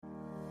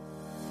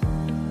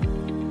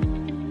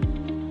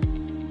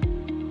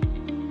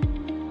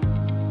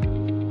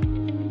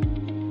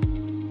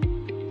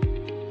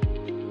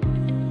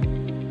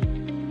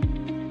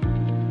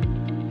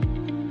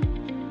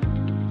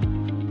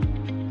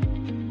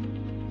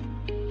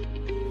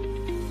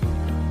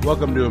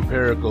Welcome to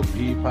Empirical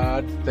Pea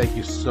Pod. Thank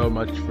you so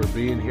much for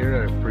being here.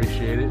 I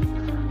appreciate it.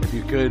 If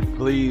you could,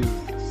 please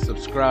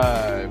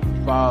subscribe,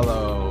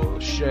 follow,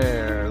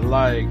 share,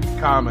 like,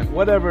 comment,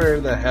 whatever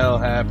the hell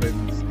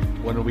happens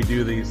when we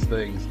do these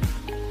things.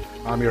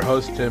 I'm your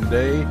host, Tim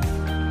Day.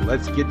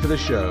 Let's get to the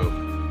show.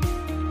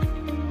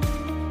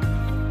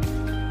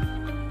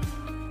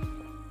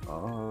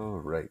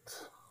 All right.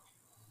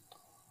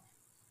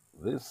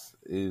 This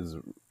is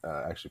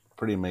actually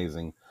pretty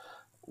amazing.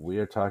 We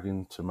are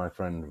talking to my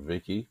friend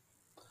Vicky.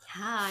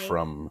 Hi.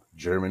 From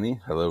Germany.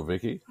 Hello,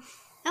 Vicky.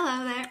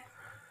 Hello there.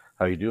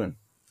 How are you doing?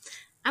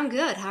 I'm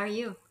good. How are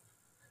you?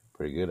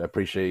 Pretty good. I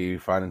appreciate you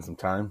finding some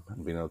time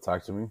and being able to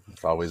talk to me.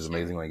 It's always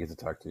amazing when I get to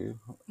talk to you.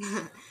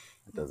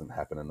 It doesn't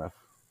happen enough.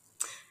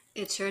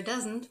 It sure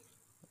doesn't.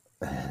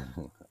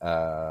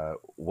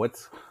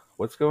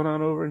 What's going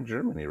on over in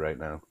Germany right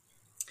now?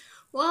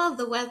 Well,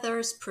 the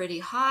weather's pretty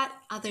hot.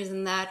 Other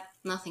than that,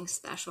 nothing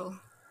special.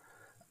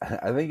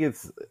 I think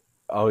it's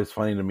always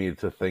funny to me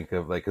to think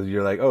of, like, because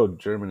you're like, oh,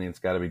 Germany, it's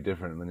got to be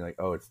different. And then you're like,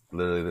 oh, it's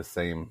literally the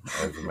same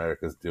as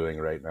America's doing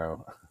right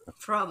now.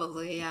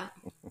 Probably, yeah.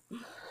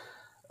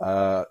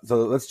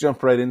 So let's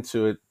jump right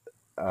into it.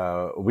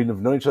 We've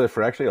known each other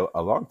for actually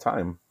a long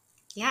time.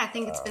 Yeah, I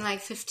think it's been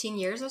like 15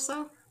 years or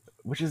so.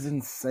 Which is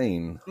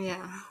insane.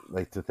 Yeah.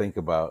 Like, to think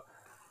about.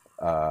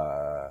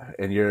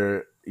 And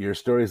your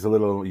story is a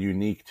little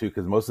unique, too,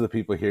 because most of the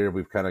people here,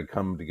 we've kind of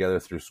come together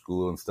through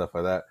school and stuff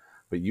like that.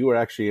 But you were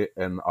actually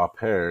an au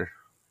pair.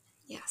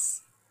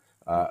 Yes.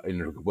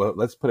 Well,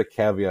 let's put a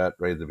caveat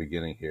right at the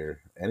beginning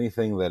here.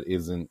 Anything that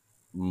isn't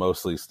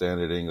mostly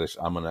standard English,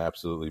 I'm going to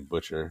absolutely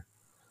butcher.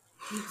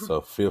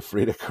 So feel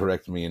free to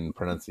correct me in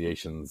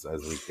pronunciations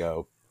as we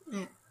go.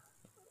 Yeah.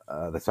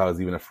 That's why I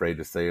was even afraid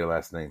to say your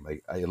last name.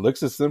 Like, it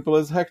looks as simple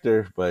as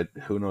Hector, but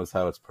who knows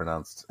how it's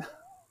pronounced.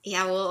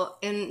 Yeah, well,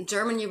 in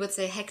German you would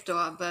say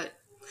Hektor, but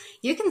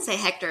you can say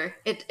Hector.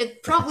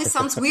 It probably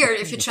sounds weird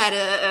if you try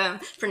to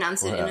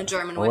pronounce it in a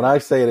German way. When I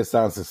say it, it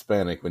sounds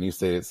Hispanic. When you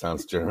say it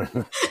sounds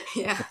German.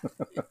 Yeah.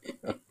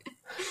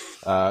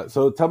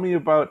 So tell me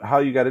about how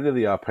you got into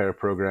the au pair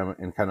program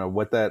and kind of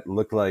what that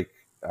looked like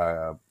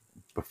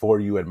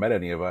before you had met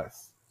any of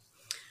us.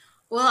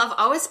 Well, I've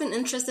always been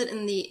interested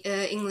in the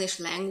English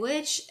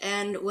language.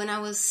 And when I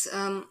was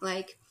in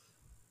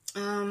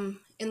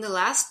the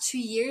last 2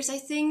 years, I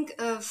think,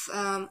 of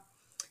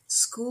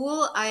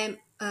school, I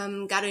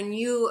got a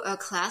new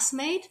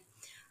classmate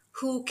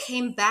who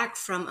came back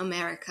from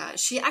America.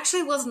 She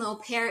actually was an au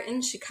pair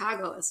in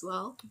Chicago as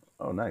well.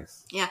 Oh,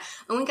 nice. Yeah,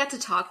 and we got to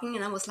talking,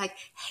 and I was like,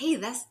 hey,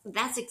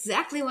 that's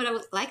exactly what I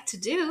would like to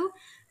do.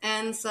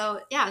 And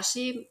so, yeah,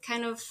 she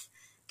kind of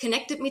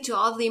connected me to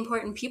all the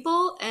important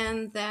people,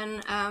 and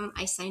then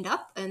I signed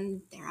up,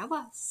 and there I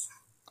was.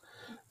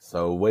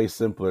 So way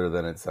simpler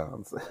than it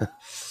sounds.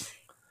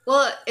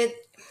 Well,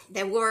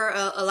 there were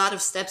a lot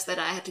of steps that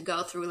I had to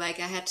go through. Like,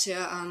 I had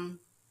to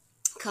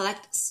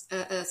collect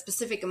a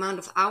specific amount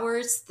of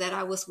hours that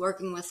I was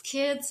working with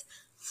kids,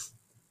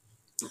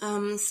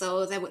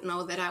 so they would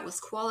know that I was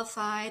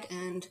qualified.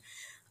 And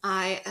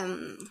I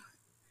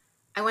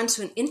went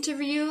to an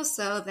interview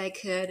so they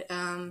could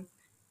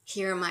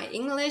hear my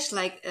English,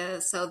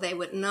 so they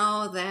would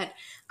know that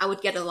I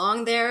would get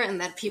along there and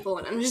that people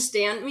would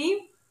understand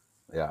me.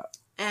 Yeah.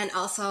 And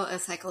also a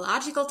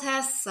psychological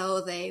test,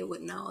 so they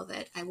would know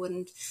that I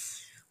wouldn't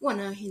want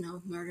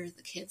to, murder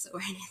the kids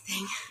or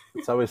anything.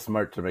 It's always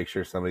smart to make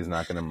sure somebody's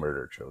not going to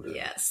murder children.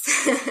 Yes.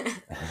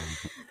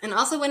 And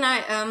also when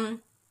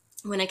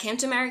I came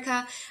to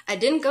America, I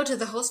didn't go to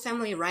the host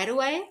family right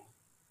away.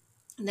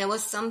 There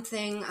was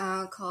something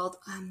called,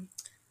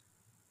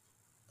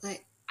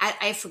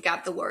 I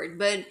forgot the word,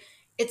 but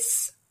it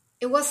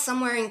was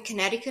somewhere in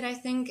Connecticut, I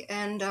think,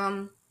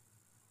 and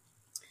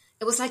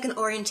it was like an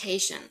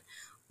orientation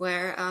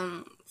where,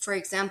 for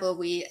example,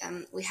 we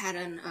had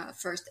a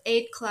first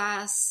aid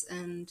class,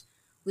 and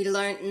we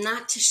learned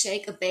not to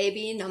shake a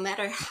baby, no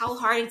matter how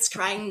hard it's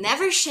crying.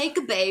 Never shake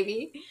a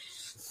baby.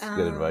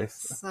 Good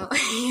advice. So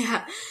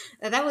yeah,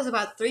 that was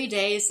about 3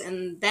 days,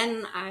 and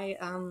then I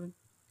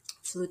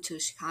flew to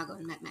Chicago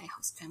and met my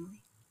host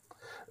family.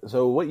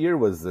 So what year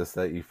was this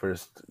that you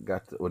first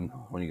got to,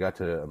 when you got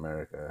to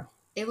America?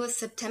 It was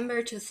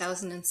September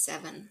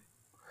 2007.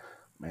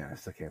 Man, I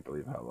still can't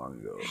believe how long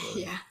ago it was.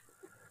 Yeah.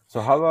 So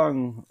how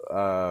long,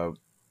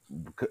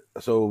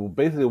 so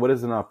basically what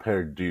does an au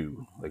pair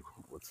do? Like,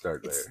 let's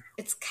start there.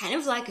 It's kind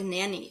of like a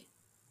nanny.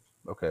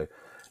 Okay.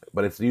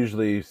 But it's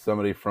usually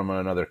somebody from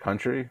another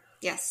country?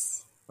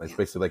 Yes. It's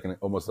basically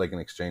almost like an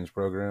exchange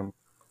program?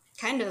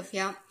 Kind of,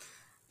 yeah.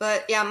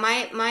 But yeah,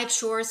 my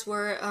chores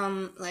were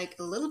like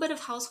a little bit of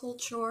household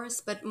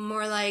chores, but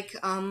more like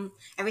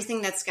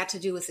everything that's got to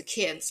do with the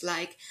kids,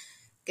 like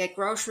get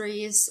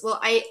groceries. Well,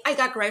 I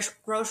got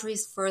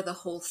groceries for the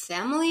whole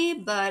family,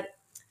 but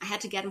I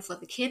had to get them for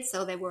the kids.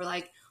 So they were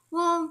like,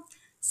 well,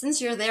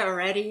 since you're there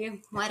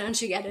already, why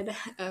don't you get it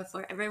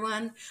for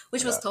everyone?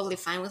 Which was totally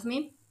fine with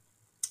me.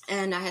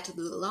 And I had to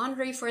do the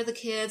laundry for the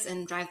kids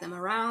and drive them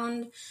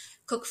around,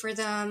 cook for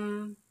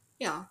them.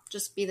 Yeah,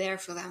 just be there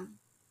for them.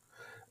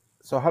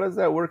 So how does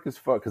that work as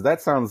far? Because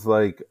that sounds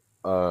like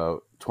a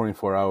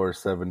 24-hour,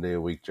 7-day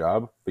a week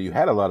job, but you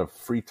had a lot of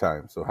free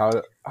time. So how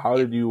Yeah.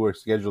 did you work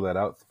schedule that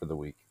out for the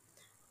week?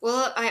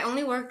 Well, I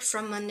only worked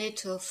from Monday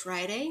till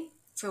Friday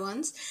for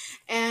once,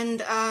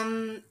 and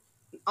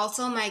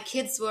also my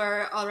kids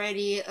were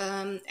already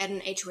at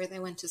an age where they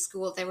went to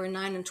school. They were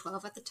 9 and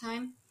 12 at the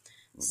time,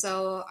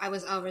 so I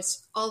was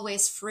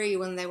always free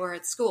when they were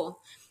at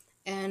school.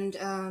 And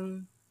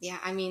yeah,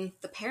 I mean,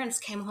 the parents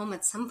came home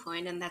at some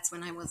point, and that's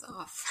when I was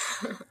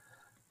off.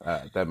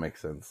 That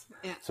makes sense.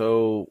 Yeah.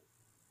 So,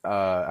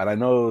 and I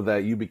know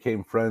that you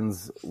became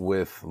friends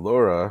with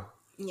Laura,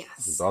 who's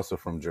Yes. also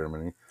from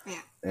Germany.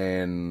 Yeah.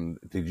 And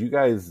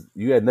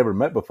you had never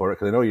met before,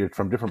 because I know you're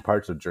from different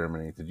parts of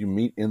Germany. Did you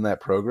meet in that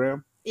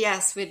program?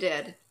 Yes, we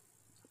did.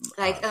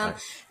 Like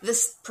Nice.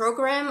 this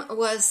program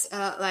was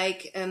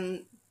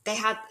they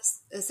had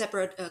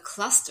separate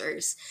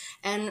clusters,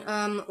 and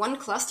one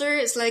cluster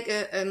is like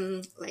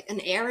an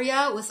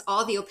area with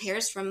all the au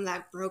pairs from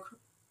that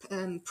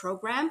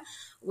program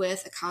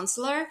with a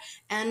counselor,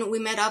 and we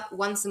met up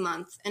once a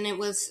month, and it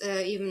was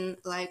even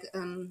like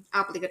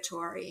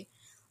obligatory,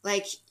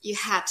 like you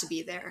had to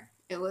be there.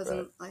 It Right.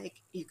 wasn't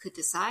like you could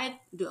decide,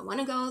 do I want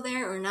to go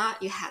there or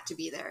not? You had to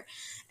be there.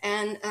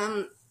 And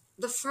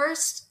the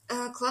first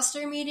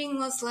cluster meeting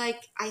was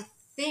like, I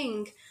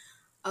think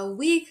a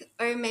week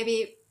or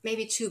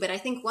maybe two, but I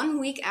think 1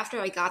 week after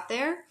I got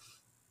there,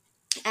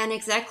 and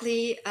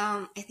exactly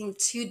I think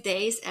 2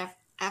 days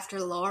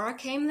after Laura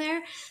came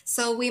there.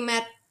 So we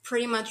met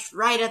pretty much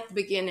right at the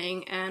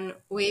beginning, and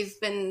we've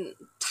been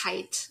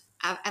tight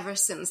ever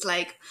since.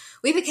 Like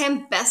we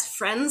became best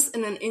friends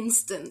in an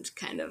instant,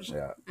 kind of.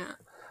 Yeah. Yeah.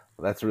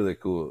 That's really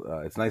cool.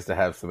 It's nice to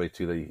have somebody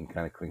too that you can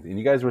kind of cling to. And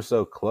you guys were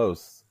so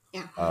close,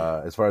 Yeah.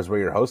 as far as where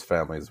your host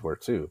families were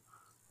too.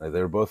 Like,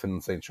 they were both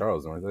in St.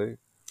 Charles, weren't they?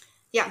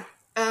 Yeah.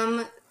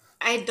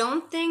 I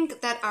don't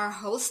think that our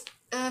host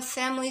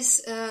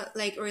families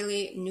like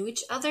really knew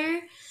each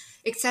other,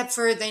 except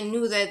for they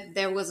knew that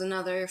there was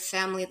another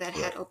family that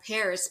had Right. au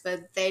pairs,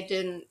 but they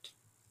didn't,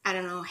 I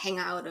don't know, hang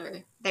out,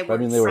 or they But I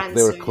mean, weren't they friends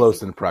were or anything.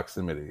 close in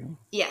proximity,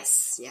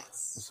 Yes,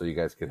 yes. so you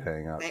guys could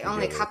hang out Like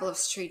only a together. couple of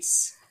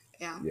streets.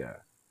 Yeah. Yeah,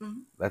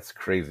 Mhm. that's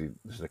crazy.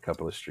 Just a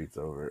couple of streets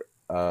over.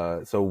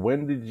 So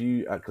when did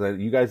you? Because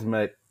you guys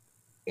met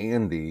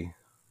Andy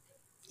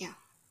Yeah.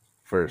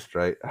 first,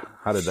 right?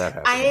 How did that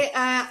happen?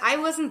 I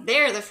wasn't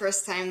there the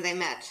first time they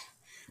met.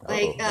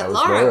 Like Oh, that was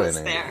Laura Laura and was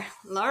Andy. there.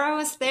 Laura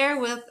was there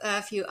with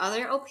a few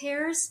other au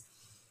pairs,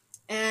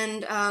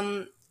 and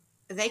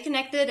they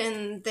connected,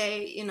 and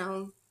they,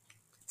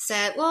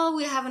 said, well,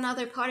 we have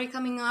another party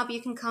coming up, you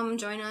can come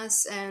join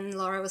us. And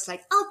Laura was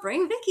like, I'll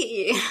bring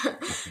Vicky.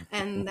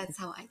 And that's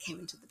how I came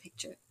into the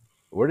picture.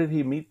 Where did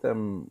he meet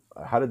them?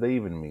 How did they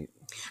even meet?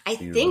 I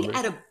Do you think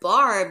remember? at a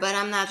bar, but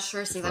I'm not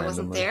sure Just since I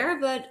wasn't randomly? there.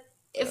 But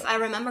if Yeah, I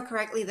remember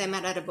correctly, they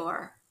met at a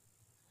bar.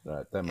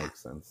 that Yeah.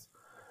 makes sense.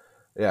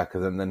 Yeah,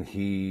 because then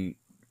he.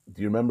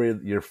 Do you remember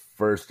your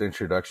first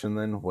introduction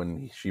then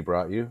when she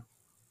brought you?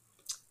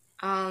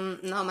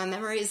 No, my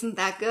memory isn't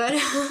that good.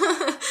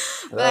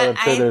 Well, But I'm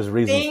sure I there's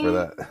reasons for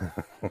think,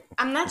 that.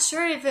 I'm not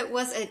sure if it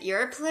was at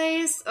your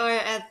place or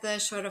at the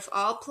Short of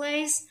All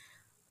place.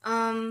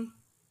 Um,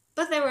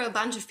 but there were a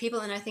bunch of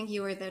people, and I think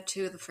you were there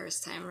too the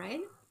first time,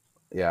 right?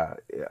 Yeah,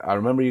 I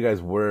remember you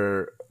guys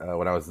were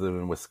when I was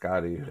living with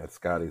Scotty at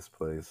Scotty's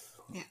place.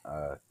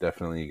 Yeah.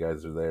 Definitely, you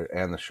guys were there,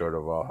 and the Short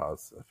of All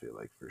house. I feel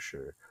like for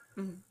sure.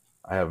 Mhm.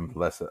 I have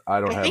less. I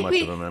don't I have think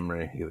much of we a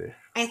memory either.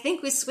 I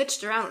think we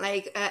switched around.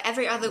 Like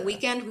every other Yeah,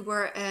 weekend, we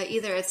were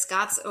either at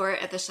Scott's or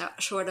at the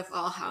Short of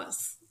All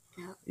house.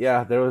 Yeah.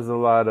 yeah. There was a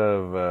lot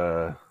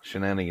of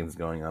shenanigans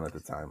going on at the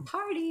time.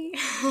 Party.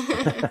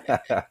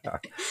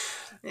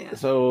 Yeah.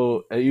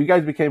 So you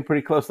guys became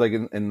pretty close. Like,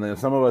 and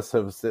some of us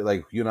have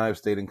like you and I have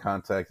stayed in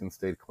contact and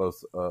stayed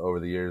close over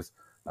the years.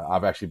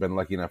 I've actually been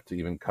lucky enough to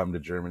even come to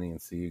Germany and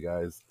see you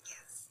guys.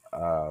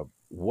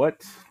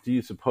 What do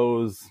you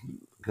suppose?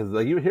 Because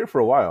like, you were here for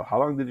a while. How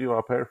long did you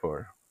au pair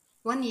for?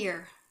 1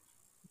 year.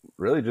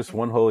 Really, just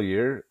one whole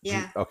year?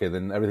 Yeah, Okay,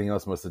 then everything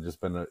else must have just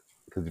been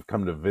because you've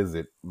come to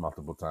visit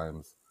multiple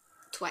times.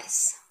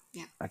 twice.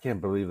 Yeah. I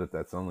can't believe that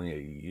that's only a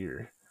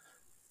year.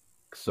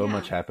 So Yeah.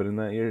 much happened in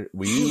that year.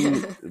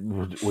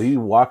 Will you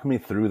walk me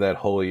through that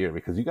whole year?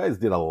 Because you guys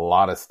did a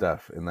lot of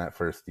stuff in that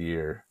first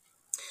year,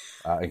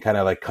 and kind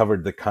of like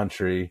covered the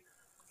country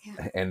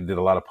Yeah. and did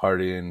a lot of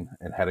partying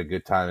and had a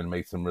good time and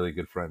made some really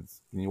good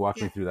friends. Can you walk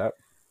me Yeah. through that?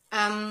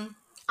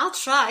 I'll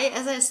try.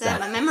 As I said,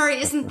 my memory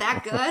isn't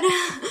that good.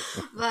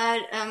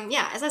 But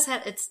yeah, as I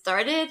said, it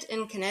started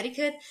in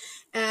Connecticut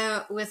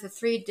with a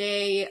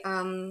 3-day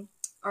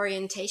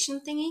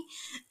orientation thingy.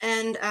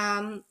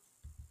 And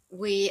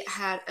we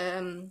had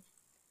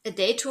a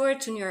day tour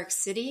to New York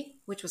City,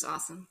 which was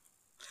awesome.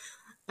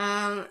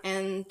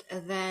 And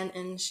then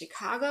in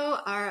Chicago,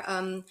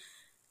 our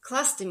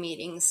cluster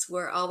meetings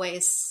were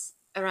always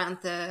around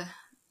the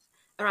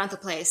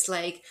place.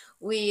 Like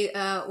we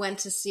went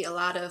to see a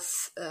lot of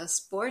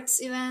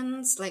sports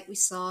events. Like we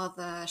saw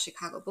the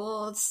Chicago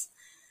Bulls,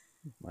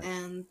 Nice.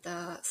 And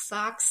the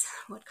socks,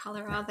 what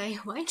color are they?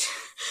 White?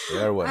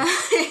 They're white.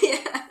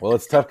 Yeah. Well,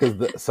 it's tough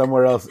because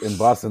somewhere else in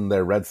Boston,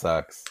 they're Red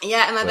Sox.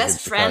 Yeah, and my Like best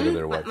in Chicago, friend,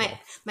 they're White Sox.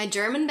 my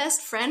German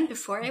best friend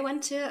before I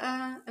went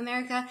to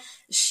America,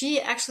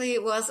 she actually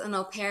was an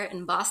au pair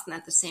in Boston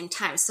at the same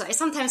time. So I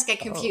sometimes get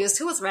confused.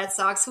 Who was Red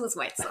Sox? Who was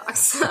White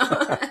Sox?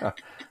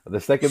 The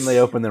second they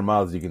open their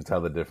mouths, you can tell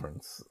the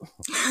difference.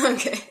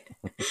 Okay.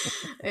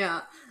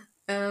 Yeah.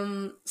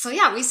 So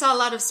yeah, we saw a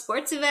lot of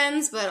sports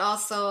events, but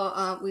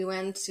also we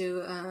went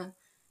to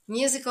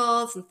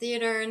musicals and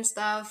theater and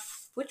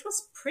stuff, which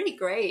was pretty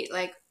great.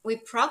 Like we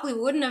probably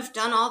wouldn't have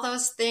done all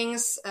those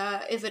things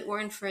if it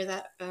weren't for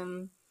that,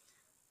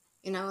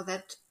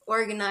 that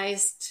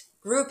organized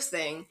group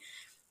thing.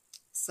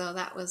 So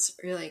that was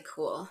really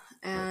cool.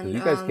 And You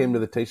guys came to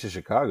the Taste of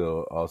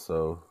Chicago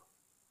also.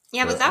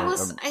 yeah, but that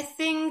was, I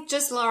think,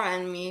 just Laura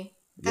and me.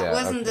 That Yeah,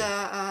 wasn't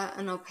okay.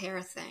 an au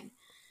pair thing.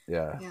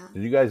 Yeah. Yeah.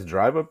 Did you guys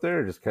drive up there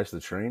or just catch the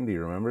train? Do you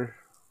remember?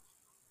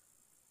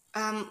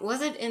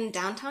 Was it in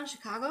downtown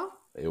Chicago?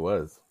 It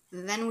was.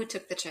 Then we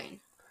took the train.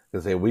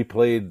 Because hey, we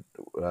played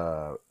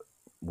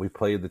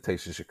the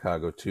Taste of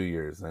Chicago 2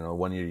 years. I know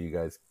 1 year you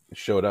guys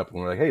showed up and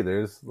we're like, hey,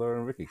 there's Laura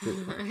and Vicky. Cool.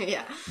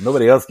 Yeah.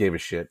 Nobody else gave a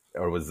shit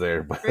or was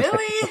there. But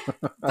Really?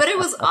 But it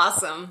was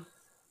awesome.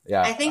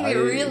 Yeah. I think we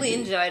really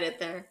enjoyed it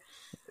there.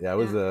 Yeah,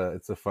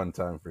 it's a fun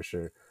time for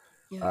sure.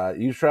 Yeah.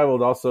 You've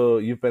traveled also,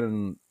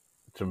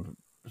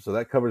 so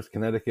that covers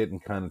Connecticut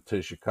and kind of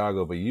to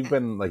Chicago, but you've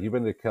been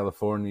to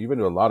California, you've been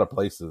to a lot of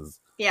places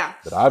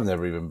that I've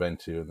never even been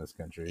to in this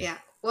country. Yeah.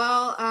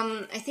 Well,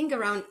 I think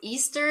around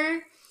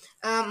Easter,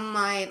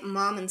 my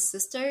mom and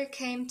sister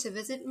came to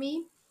visit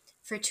me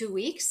for 2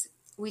 weeks.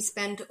 We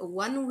spent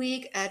 1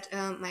 week at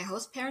my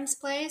host parents'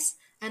 place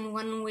and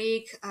 1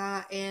 week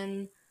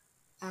in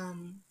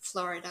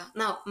Florida.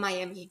 No,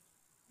 Miami.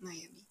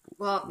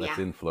 Well, That's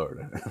in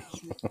Florida.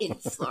 in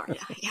Florida,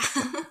 yeah.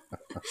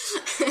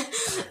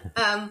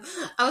 I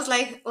was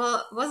like,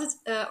 well, was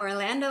it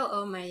Orlando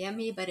or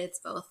Miami? But it's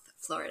both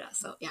Florida,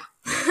 so yeah.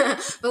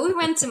 But we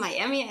went to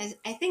Miami.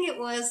 I think it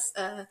was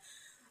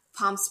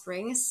Palm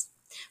Springs,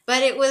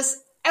 but it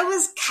was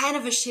kind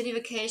of a shitty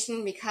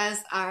vacation because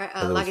our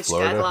luggage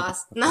got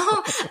lost.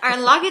 No, our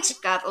luggage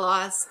got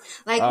lost.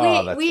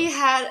 Like we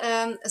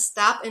had a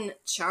stop in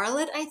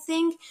Charlotte, I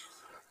think,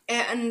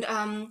 and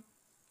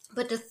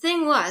but the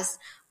thing was,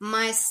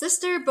 my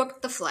sister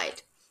booked the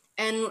flight,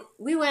 and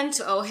we went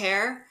to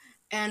O'Hare,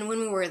 and when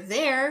we were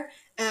there,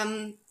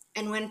 and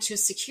went to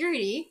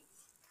security,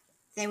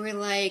 they were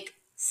like,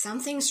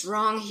 something's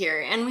wrong here,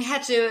 and we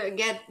had to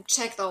get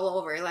checked all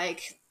over,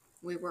 like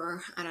we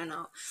were, I don't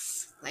know,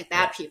 like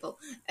bad people,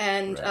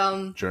 and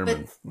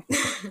Germans.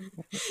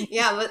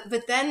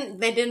 But then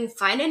they didn't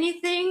find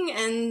anything,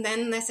 and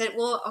then they said,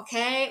 well,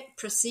 okay,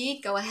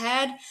 proceed, go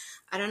ahead.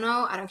 I don't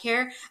know, I don't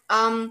care.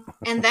 And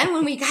then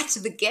when we got to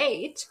the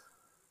gate,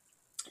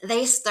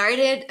 they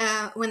started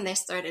when they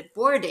started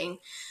boarding,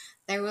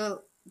 they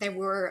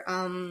were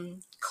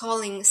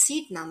calling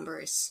seat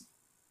numbers,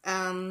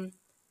 and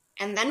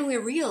then we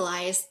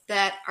realized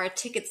that our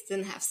tickets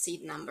didn't have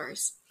seat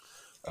numbers.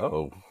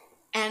 Oh.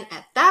 And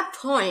at that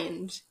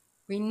point,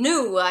 we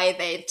knew why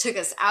they took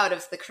us out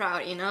of the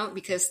crowd,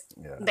 because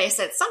they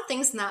said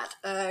something's not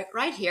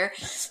right here.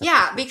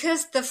 Yeah,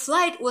 because the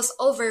flight was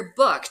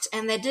overbooked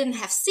and they didn't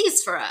have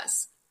seats for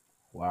us.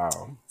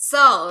 Wow.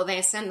 So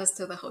they sent us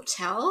to the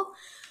hotel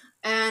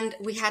and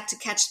we had to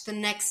catch the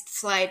next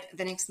flight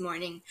the next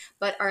morning.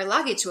 But our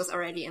luggage was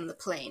already in the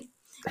plane.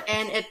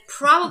 And it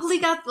probably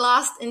got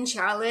lost in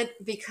Charlotte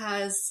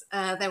because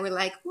they were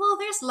like, well,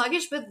 there's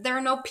luggage, but there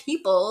are no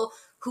people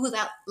who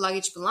that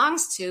luggage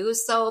belongs to,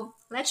 so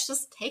let's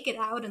just take it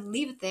out and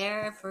leave it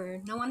there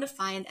for no one to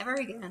find ever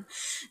again.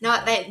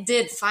 No, they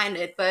did find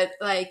it, but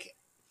like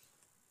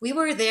we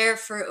were there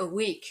for a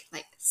week,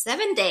 like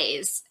 7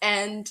 days,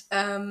 and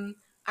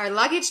our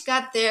luggage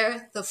got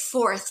there the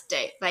 4th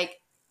day,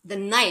 like the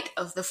night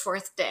of the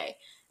 4th day.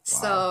 Wow.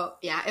 So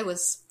yeah,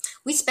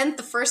 we spent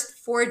the first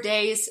 4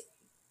 days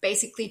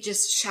basically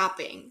just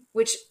shopping,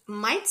 which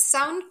might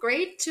sound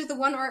great to the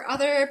one or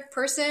other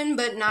person,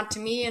 but not to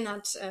me and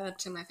not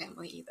to my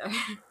family either.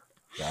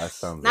 That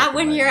sounds not like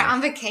when you're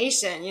on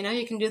vacation,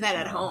 you can do that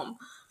at home.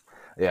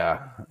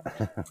 Yeah.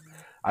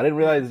 I didn't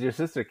realize your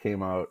sister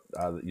came out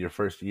your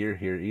first year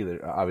here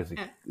either. Obviously,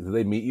 did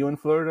they meet you in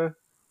Florida?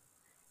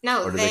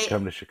 No, or did they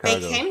come to Chicago?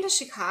 They came to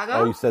Chicago.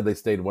 Oh, you said they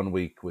stayed 1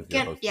 week with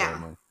your host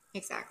family.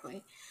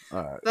 Exactly.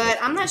 Right, but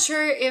I'm not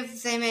sure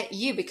if they met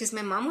you because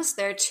my mom was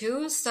there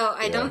too, so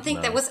I don't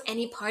think there was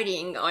any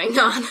partying going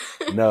on.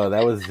 No,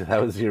 that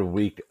was your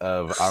week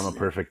of I'm a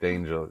perfect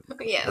angel.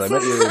 Yes. I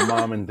met your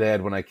mom and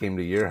dad when I came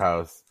to your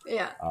house.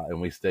 Yeah. And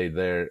we stayed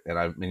there,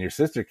 and your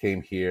sister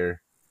came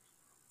here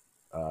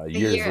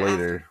years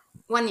later.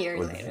 1 year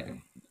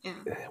later.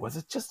 Yeah. Was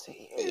it just?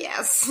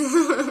 Yes.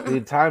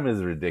 The time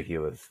is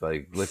ridiculous.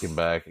 Like looking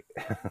back.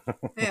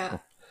 Yeah.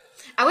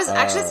 I was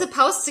actually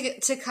supposed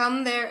to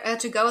come there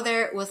to go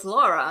there with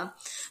Laura,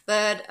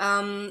 but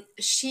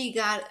she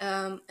got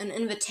an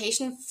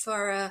invitation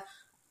for a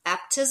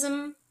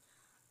baptism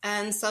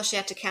And so she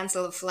had to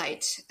cancel the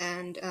flight,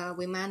 and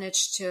we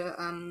managed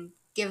to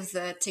give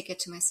the ticket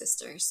to my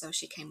sister, so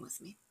she came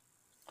with me.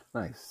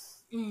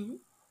 Nice. Mm-hmm.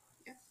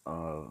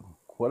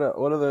 What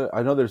other?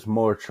 I know there's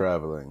more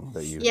traveling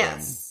that you've done.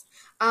 Yes.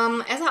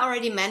 As I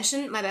already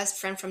mentioned, my best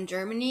friend from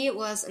Germany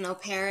was an au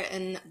pair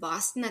in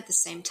Boston at the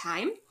same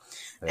time.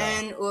 Yeah.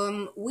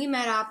 And we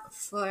met up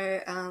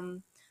for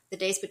the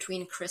days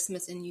between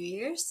Christmas and New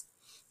Year's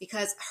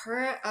because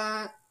her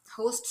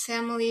host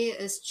family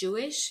is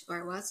Jewish,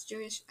 or was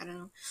Jewish. I don't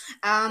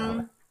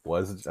know.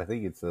 I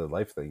think it's a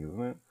life thing,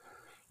 isn't it?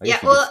 I Yeah,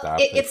 guess you well, could stop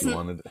if you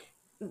wanted.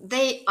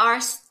 They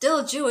are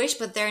still Jewish,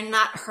 but they're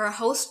not her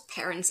host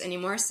parents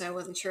anymore, so I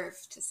wasn't sure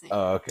if to say.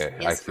 Oh, okay.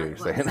 I see what you're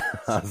saying.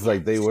 I was Yeah.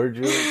 like, they were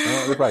Jewish?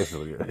 No, they're probably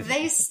still Jewish.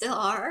 They still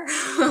are.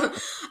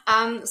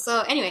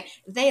 So anyway,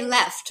 they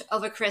left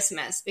over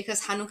Christmas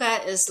because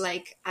Hanukkah is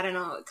like, I don't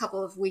know, a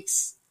couple of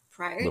weeks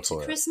prior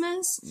to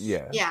Christmas.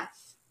 Yeah. Yeah.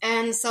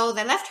 And so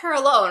they left her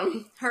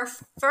alone. Her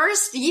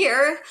first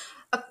year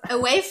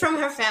away from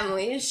her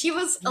family. She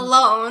was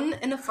alone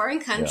in a foreign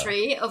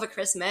country over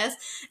Christmas.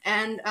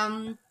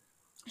 And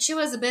she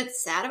was a bit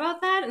sad about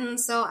that, and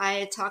so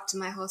I talked to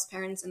my host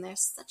parents, and they're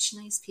such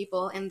nice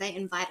people, and they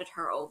invited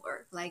her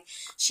over. Like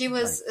she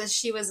was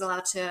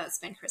allowed to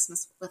spend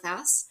Christmas with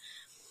us,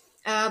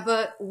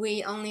 but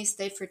we only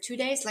stayed for 2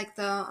 days. Like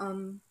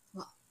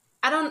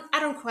I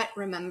don't quite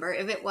remember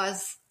if it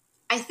was.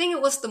 I think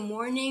it was the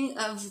morning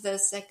of the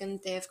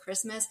second day of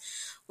Christmas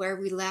where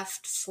we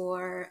left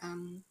for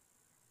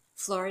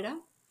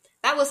Florida.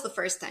 That was the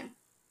first time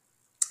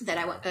that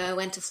I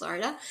went to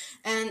Florida,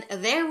 and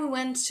there we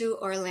went to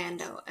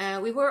Orlando.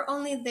 We were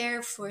only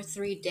there for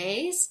 3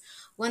 days.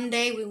 One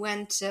day we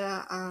went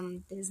to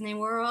Disney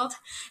World,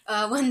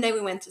 one day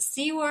we went to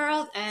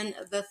SeaWorld, and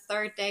the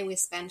third day we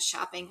spent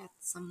shopping at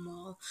some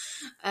mall.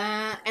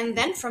 And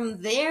then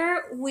from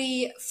there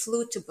we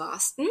flew to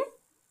Boston,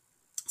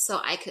 so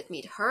I could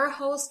meet her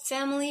host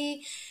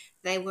family.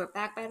 They were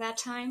back by that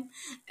time,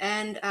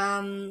 and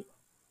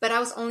but I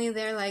was only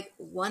there like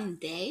 1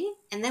 day,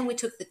 and then we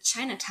took the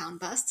Chinatown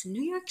bus to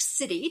New York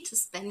City to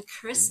spend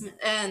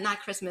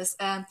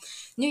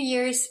New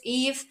Year's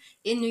Eve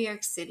in New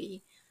York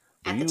City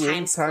at the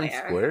Times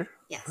Square.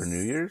 Yes. For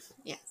New Year's?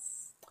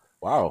 Yes.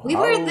 Wow. We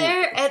were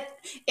there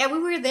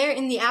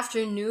in the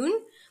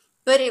afternoon,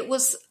 but it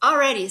was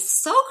already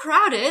so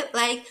crowded.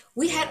 Like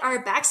we had our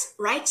backs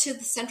right to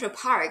the Central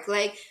Park.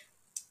 Like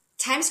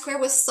Times Square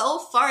was so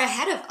far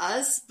ahead of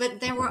us, but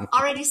there were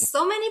already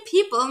so many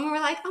people, and we were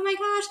like, "Oh my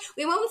gosh,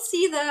 we won't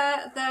see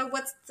the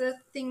what's the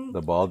thing?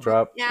 The ball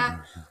drop."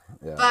 Yeah.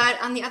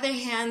 But on the other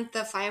hand,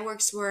 the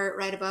fireworks were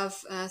right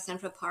above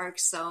Central Park,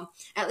 so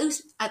at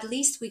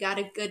least we got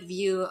a good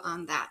view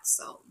on that.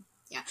 So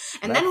yeah,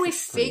 and then we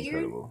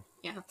figured,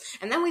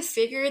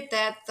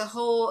 that the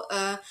whole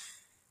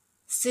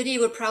city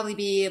would probably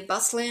be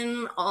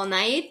bustling all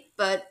night,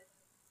 but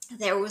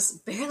there was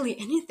barely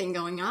anything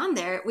going on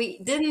there. We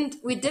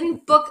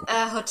didn't book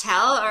a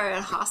hotel or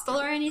a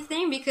hostel or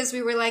anything because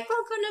we were like,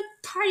 we're gonna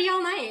party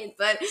all night.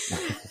 But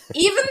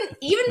even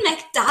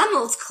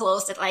McDonald's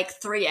closed at like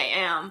 3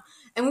 a.m.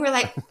 And we were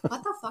like,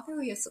 what the fuck are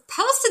we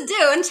supposed to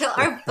do until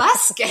our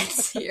bus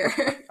gets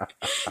here?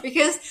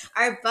 Because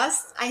our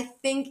bus, I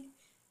think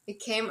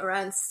it came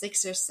around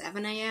 6 or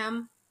 7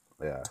 a.m.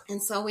 Yeah.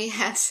 And so we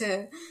had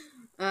to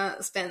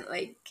spend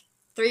like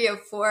 3 or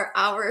 4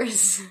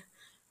 hours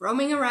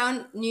roaming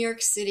around New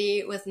York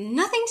City with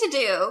nothing to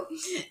do.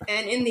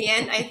 And in the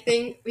end, I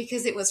think,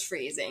 because it was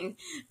freezing,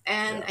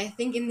 and I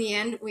think in the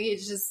end, we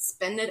just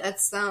spent it at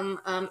some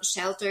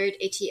sheltered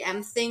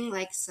ATM thing,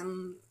 like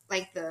some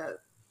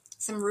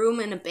room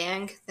in a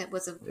bank that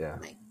was a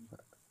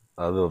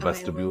little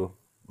vestibule.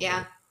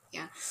 Yeah.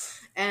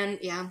 And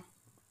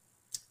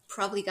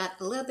probably got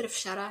a little bit of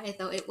shut-eye,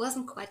 though it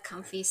wasn't quite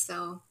comfy,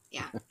 so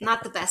yeah,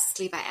 not the best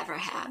sleep I ever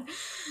had.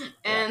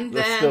 And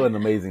that's then, still an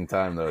amazing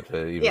time, though,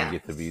 to even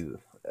get to be.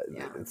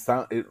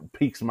 It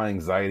piques my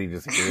anxiety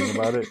just hearing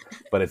about it,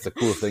 but it's a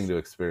cool thing to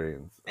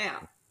experience. Yeah.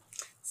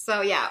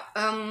 So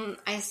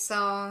I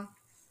saw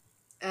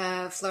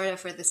Florida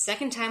for the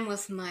second time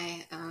with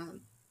my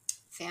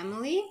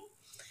family,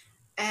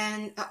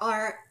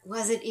 or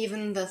was it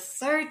even the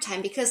third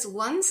time? Because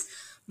once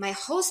my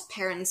host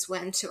parents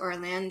went to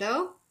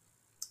Orlando.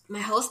 My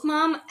host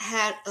mom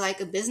had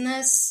like a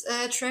business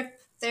trip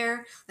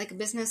there, like a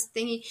business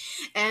thingy,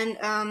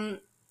 and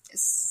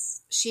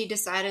she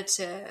decided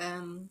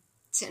to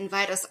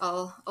invite us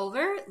all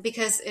over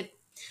because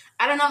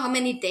I don't know how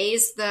many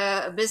days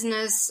the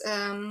business,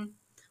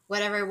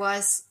 whatever it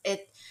was,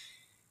 it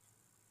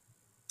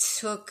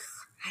took,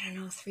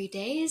 3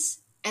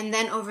 days, and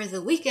then over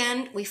the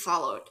weekend we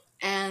followed,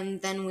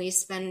 and then we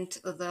spent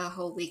the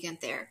whole weekend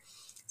there.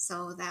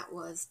 So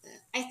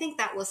I think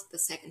that was the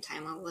second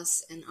time I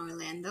was in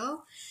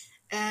Orlando.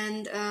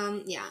 And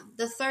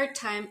the third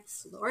time,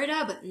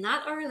 Florida, but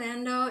not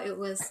Orlando. It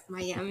was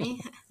Miami.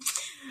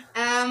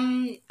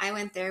 I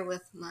went there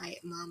with my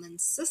mom and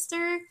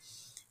sister.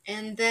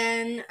 And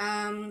then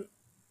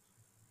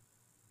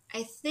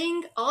I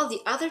think all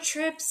the other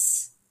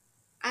trips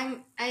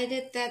I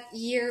did that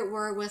year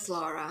were with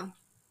Laura.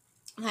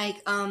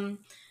 Like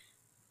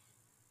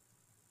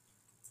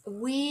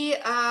we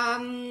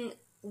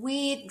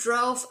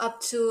drove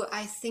up to,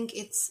 I think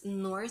it's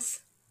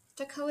North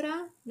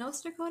Dakota,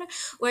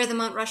 where the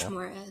Mount Yeah.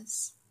 Rushmore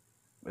is.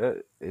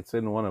 It's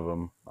in one of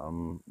them.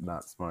 I'm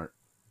not smart.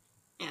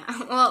 Yeah,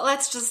 well,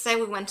 let's just say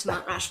we went to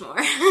Mount Rushmore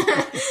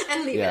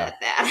and leave it Yeah. at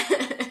that.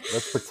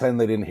 Let's pretend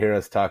they didn't hear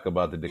us talk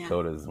about the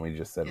Dakotas and we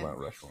just said Mount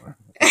Rushmore.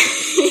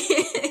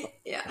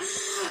 Yeah.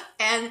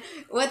 And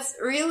what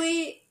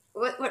really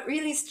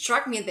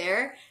struck me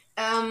there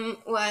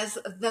was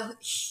the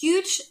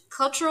huge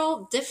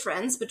cultural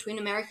difference between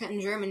America and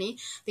Germany,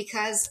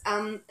 because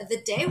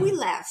the day we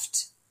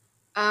left,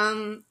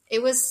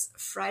 it was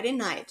Friday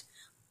night.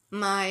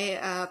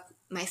 My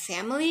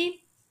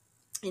family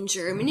in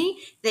Germany,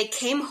 they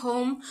came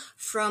home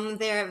from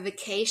their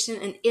vacation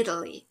in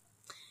Italy,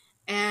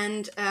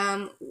 and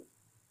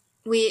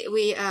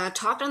we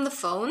talked on the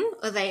phone.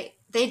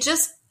 They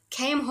just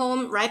came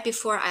home right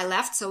before I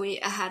left, so we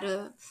had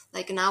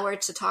an hour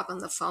to talk on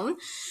the phone,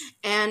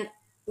 and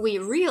we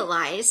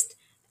realized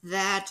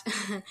that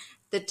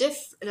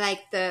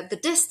the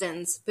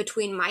distance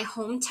between my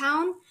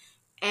hometown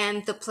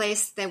and the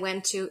place they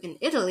went to in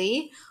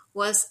Italy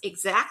was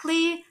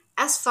exactly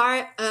as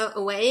far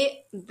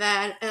away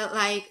that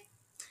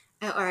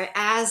or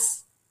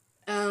as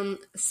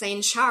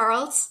St.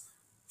 Charles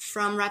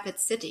from Rapid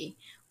City,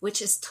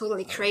 which is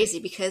totally crazy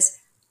because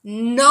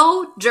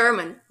no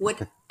German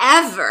would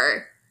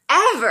ever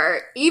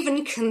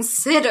even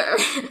consider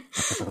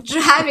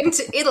driving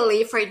to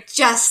Italy for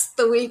just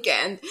the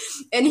weekend.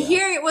 And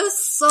here it was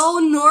so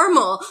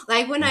normal.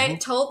 Like when I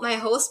told my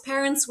host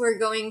parents we're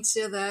going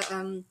to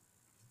the,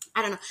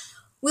 I don't know,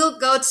 we'll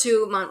go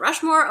to Mount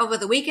Rushmore over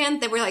the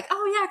weekend, they were like,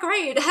 oh yeah,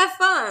 great, have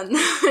fun.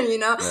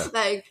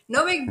 Like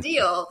no big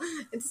deal.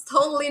 It's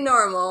totally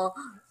normal.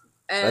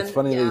 And, that's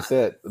funny that you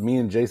said it. Me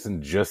and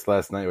Jason just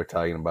last night were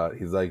talking about,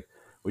 he's like,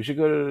 we should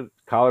go to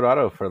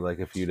Colorado for like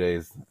a few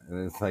days.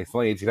 And it's like, it's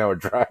only 18-hour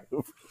drive.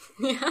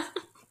 Yeah.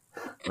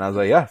 And I was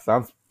like, yeah,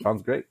 sounds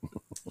great.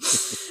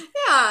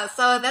 Yeah,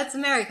 so that's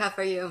America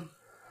for you.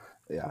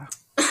 Yeah.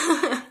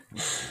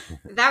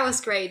 That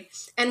was great.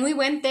 And we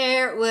went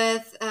there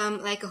with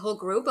like a whole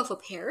group of au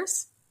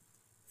pairs.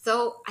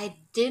 So I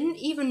didn't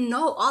even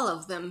know all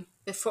of them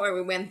before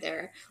we went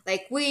there.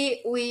 Like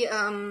we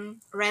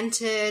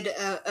rented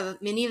a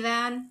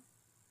minivan.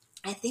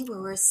 I think we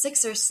were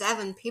 6 or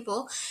 7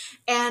 people.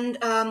 And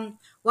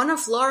one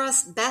of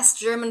Laura's best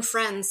German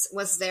friends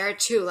was there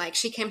too. Like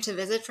she came to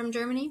visit from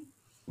Germany.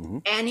 Mm-hmm.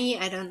 Annie,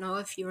 I don't know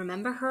if you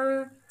remember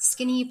her.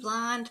 Skinny,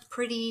 blonde,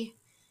 pretty.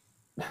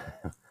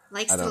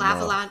 Likes to laugh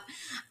a lot.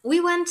 We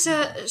went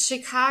to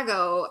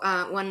Chicago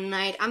one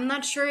night. I'm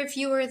not sure if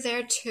you were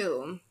there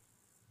too.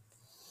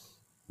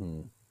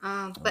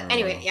 But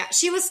anyway, yeah,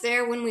 she was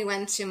there when we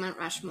went to Mount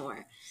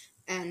Rushmore.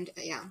 And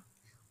yeah,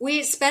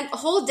 we spent a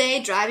whole day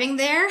driving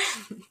there.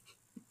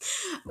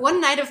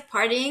 One night of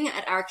partying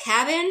at our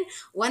cabin,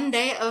 one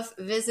day of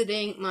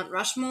visiting Mount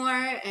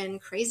Rushmore and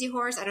Crazy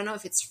Horse. I don't know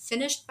if it's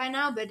finished by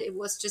now, but it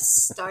was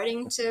just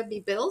starting to be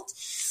built.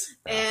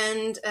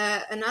 And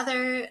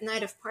another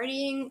night of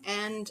partying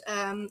and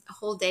a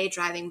whole day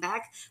driving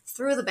back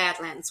through the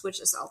Badlands,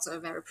 which is also a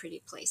very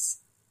pretty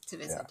place to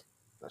visit. Yeah,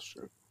 that's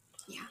true.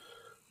 Yeah.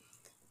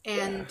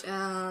 And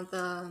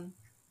the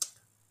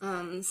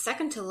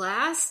second to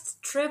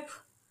last trip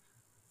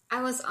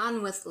I was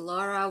on with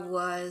Laura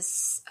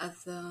was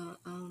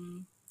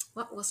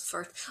what was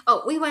first?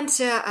 Oh, we went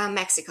to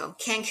Mexico,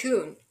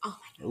 Cancun. Oh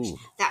my gosh,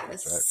 that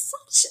was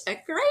such a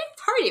great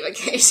party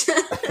vacation.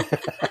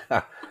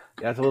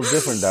 Yeah, it's a little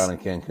different down in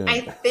Cancun. I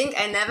think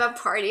I never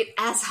partied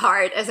as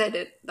hard as I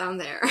did down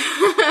there.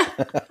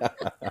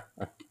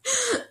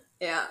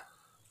 Yeah,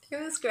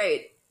 it was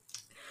great.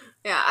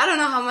 Yeah, I don't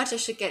know how much I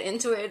should get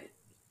into it,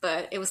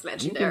 but it was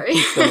legendary.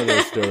 You can keep some of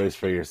those stories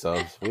for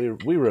yourselves.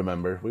 We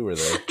remember. We were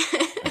there.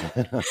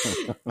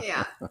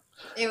 Yeah,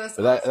 it was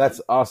awesome.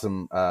 That's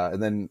awesome.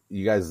 And then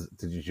you guys,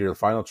 did you do your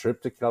final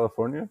trip to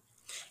California?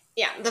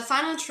 Yeah, the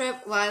final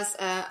trip was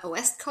a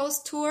West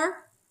Coast tour.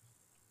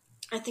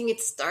 I think it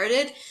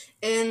started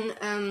in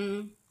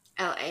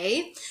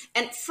LA.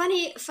 And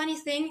funny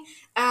thing,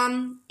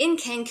 in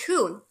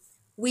Cancun,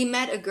 we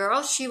met a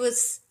girl. She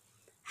was,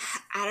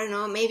 I don't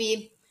know,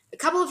 maybe a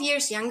couple of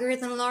years younger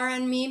than Laura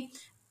and me.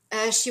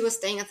 She was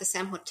staying at the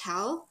same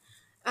hotel.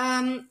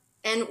 And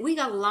we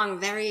got along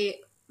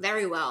very,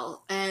 very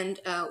well. And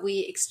we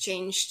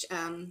exchanged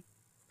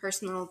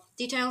personal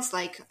details,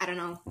 like, I don't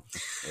know,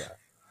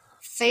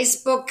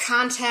 Facebook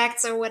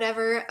contacts or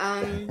whatever.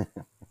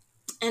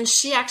 And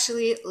she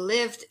actually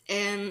lived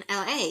in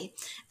LA.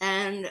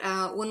 And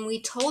when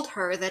we told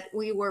her that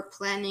we were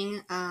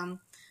planning a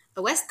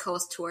West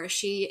Coast tour,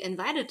 she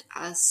invited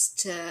us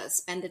to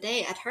spend a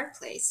day at her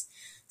place.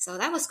 So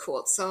that was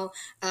cool. So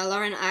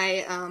Laura and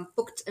I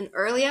booked an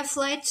earlier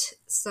flight.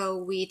 So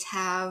we'd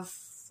have,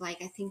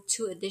 like, I think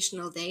 2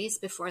 additional days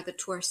before the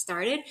tour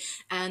started.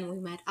 And we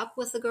met up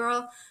with the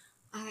girl.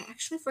 I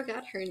actually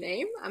forgot her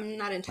name. I'm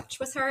not in touch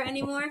with her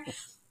anymore.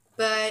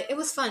 But it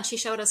was fun. She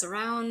showed us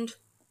around.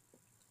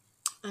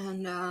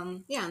 And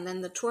and then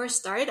the tour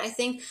started. I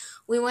think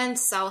we went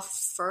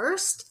south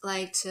first,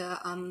 like to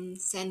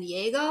San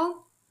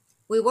Diego.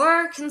 We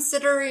were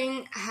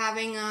considering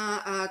having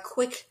a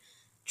quick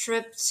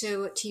trip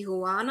to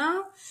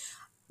Tijuana,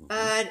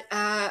 but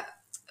a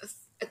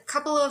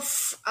couple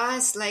of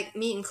us, like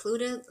me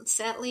included,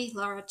 sadly,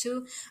 Laura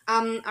too,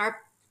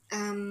 our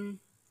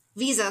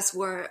visas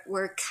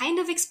were kind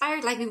of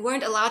expired. Like we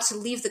weren't allowed to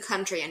leave the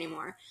country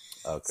anymore.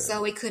 Okay.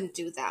 So we couldn't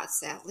do that,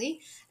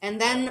 sadly. And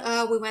then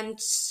we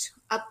went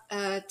up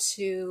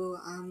to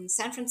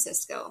San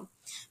Francisco,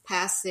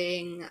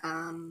 passing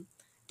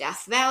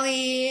Death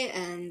Valley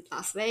and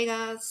Las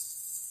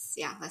Vegas.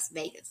 Yeah, Las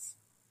Vegas.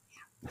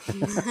 Yeah.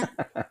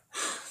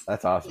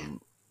 That's awesome.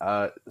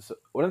 So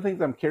one of the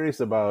things I'm curious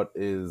about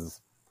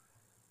is,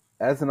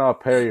 as an au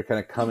pair, you're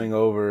kind of coming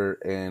over,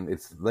 and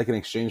it's like an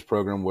exchange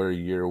program where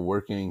you're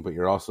working, but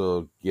you're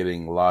also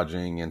getting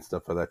lodging and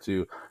stuff like that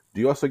too. Do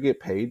you also get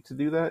paid to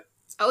do that?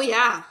 Oh,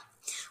 yeah.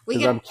 We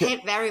get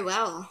paid very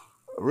well.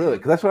 Really?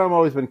 Because that's what I've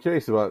always been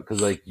curious about,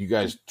 because like you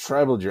guys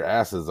traveled your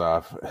asses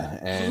off,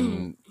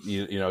 and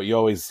you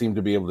always seem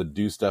to be able to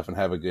do stuff and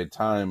have a good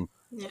time.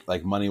 Yeah.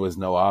 Like money was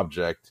no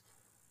object.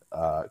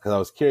 Because I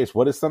was curious,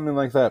 what does something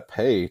like that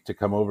pay to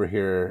come over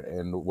here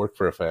and work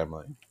for a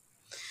family?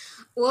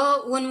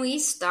 Well, when we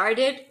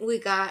started, we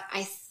got,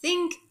 I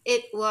think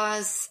it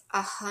was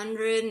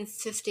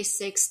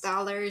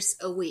 $156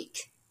 a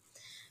week.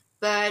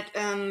 But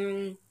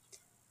and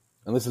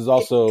this is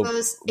also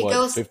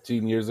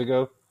 15 years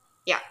ago?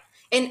 Yeah.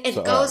 And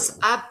it goes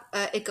up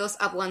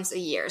once a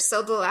year.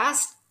 So the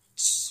last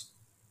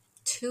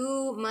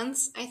 2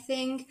 months, I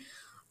think,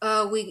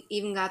 we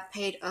even got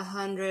paid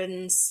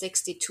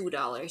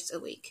 $162 a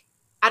week.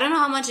 I don't know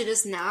how much it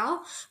is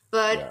now,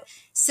 but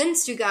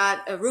since you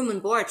got a room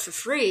and board for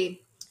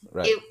free,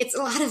 it's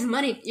a lot of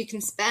money you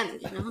can spend,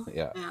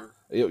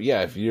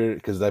 Yeah, if you're,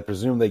 because I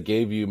presume they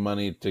gave you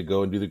money to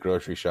go and do the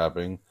grocery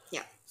shopping.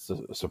 Yeah.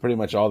 So pretty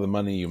much all the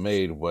money you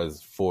made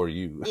was for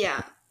you.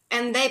 Yeah.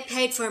 And they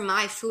paid for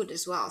my food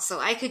as well. So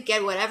I could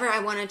get whatever I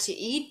wanted to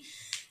eat,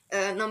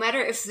 no matter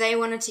if they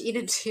wanted to eat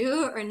it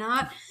too or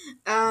not.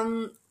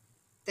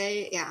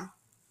 They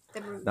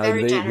were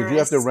very generous. Did you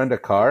have to rent a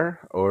car,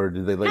 or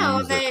did they let you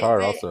use their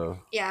car also?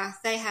 Yeah,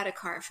 they had a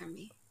car for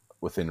me.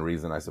 Within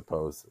reason, I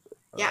suppose.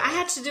 Yeah, I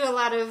had to do a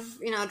lot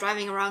of,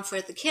 driving around for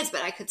the kids,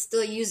 but I could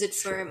still use it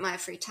for my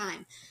free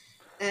time.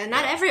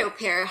 Not every au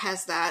pair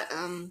has that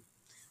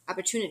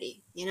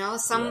opportunity.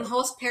 Some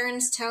host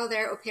parents tell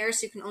their au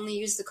pairs you can only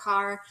use the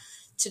car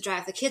to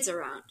drive the kids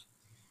around.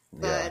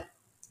 But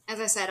as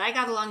I said, I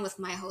got along with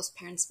my host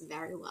parents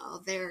very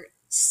well. They're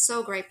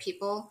so great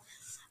people.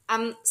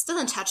 I'm still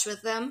in touch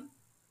with them.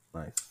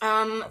 Nice.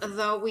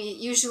 Though we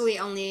usually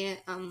only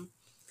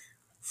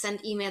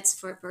send emails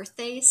for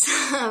birthdays,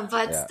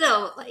 but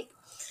still,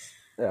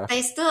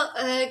 they still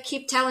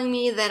keep telling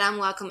me that I'm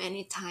welcome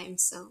anytime.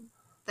 So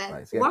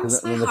that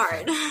warms my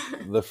heart.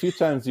 The few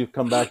times you've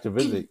come back to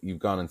visit, you've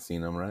gone and seen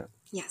them, right?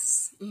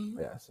 Yes. Mm-hmm.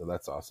 Yeah. So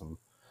that's awesome.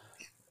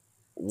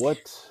 The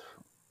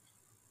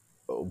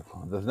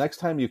next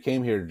time you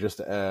came here just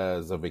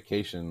as a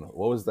vacation,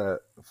 what was that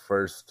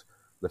first?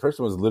 The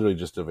first one was literally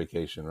just a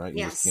vacation, right?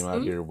 You just came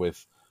out here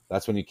with,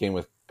 that's when you came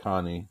with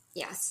Connie.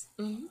 Yes.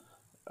 Mm-hmm.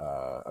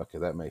 Okay,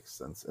 that makes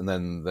sense. And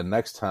then the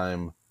next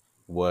time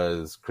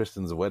was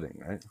Kristen's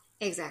wedding, right?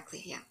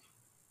 Exactly, yeah.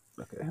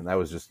 Okay, and that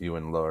was just you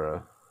and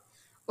Laura.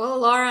 Well,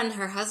 Laura and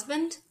her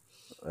husband.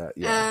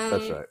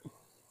 That's right.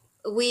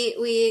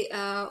 We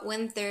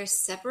went there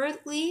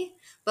separately,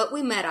 but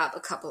we met up a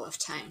couple of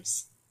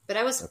times. But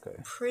I was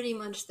pretty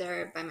much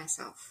there by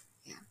myself.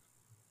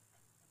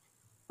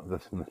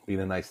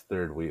 Being a nice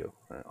third wheel,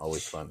 right?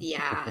 Always fun.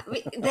 Yeah,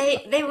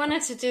 they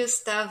wanted to do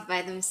stuff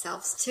by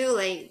themselves too.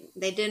 Like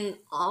they didn't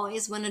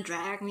always want to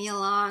drag me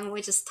along,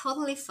 which is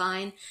totally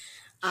fine.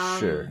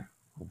 Sure,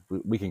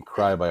 we can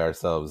cry by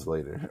ourselves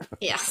later.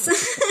 Yes.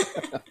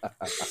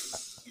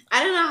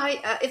 I don't know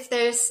if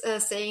there's a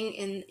saying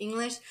in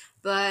English,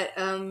 but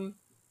in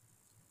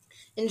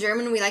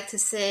German we like to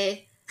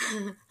say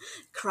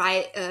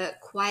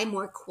cry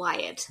more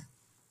quiet.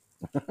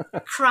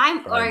 Cry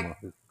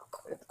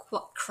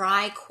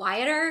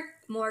quieter,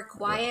 more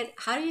quiet. Yeah.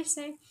 How do you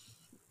say?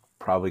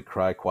 Probably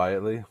cry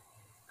quietly.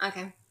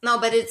 Okay. No,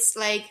 but it's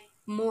like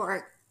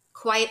more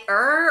quieter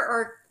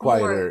or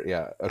quieter. More...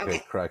 Yeah. Okay.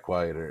 Cry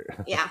quieter.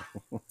 Yeah.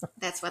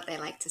 That's what they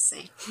like to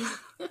say.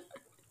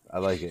 I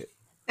like it.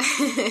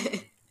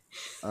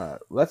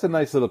 That's a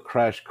nice little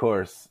crash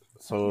course.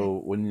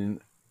 So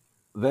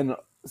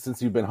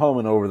since you've been home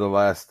and over the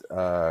last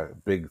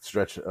big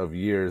stretch of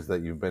years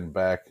that you've been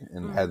back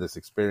and had this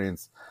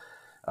experience,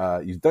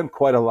 you've done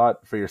quite a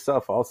lot for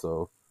yourself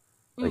also.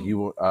 Like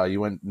you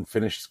went and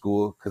finished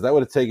school, because that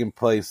would have taken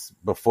place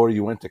before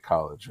you went to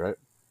college, right?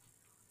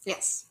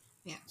 Yes.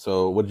 Yeah.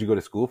 So what did you go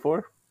to school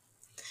for?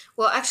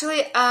 Well,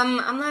 actually,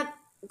 I'm not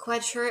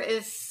quite sure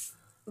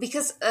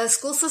because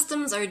school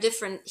systems are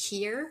different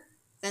here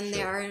than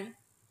they are in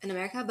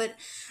America. But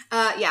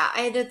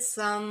I did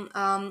some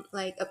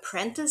like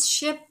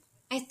apprenticeship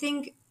I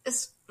think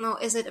is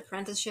it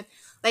apprenticeship?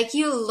 Like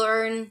you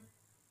learn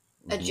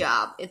a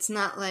job. It's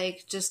not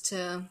like just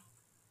to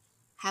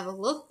have a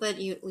look, but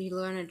you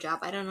learn a job.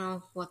 I don't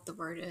know what the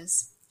word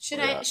is. Should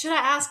I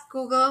ask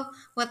Google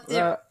what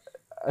the?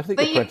 I think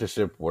But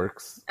apprenticeship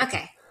works.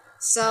 Okay,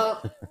 so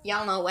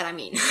y'all know what I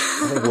mean.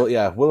 I think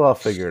we'll all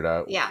figure it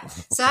out. Yeah.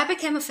 So I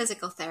became a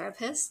physical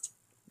therapist.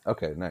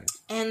 Okay, nice.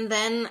 And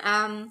then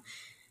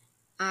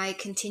I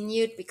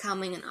continued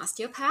becoming an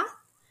osteopath.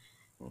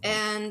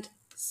 And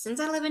since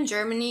I live in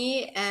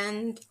Germany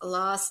and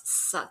laws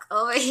suck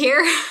over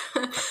here,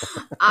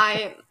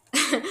 I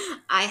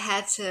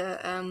had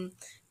to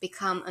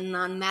become a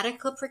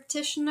non-medical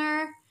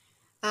practitioner,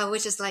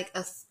 which is like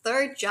a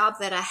third job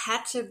that I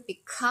had to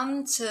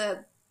become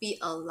to be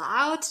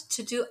allowed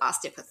to do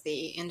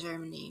osteopathy in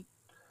Germany.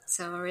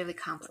 So really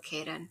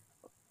complicated.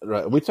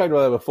 Right. We talked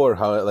about that before,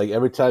 how like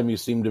every time you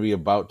seem to be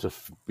about to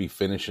be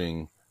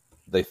finishing,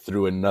 they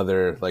threw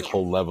another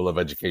whole level of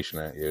education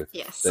at you.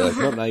 Yes. They're like,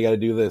 nope, now you got to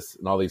do this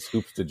and all these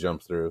hoops to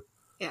jump through.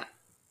 Yeah.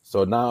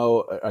 So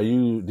now,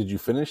 did you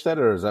finish that,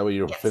 or is that what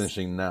you're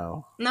finishing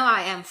now? No,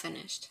 I am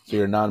finished. So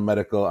you're a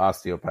non-medical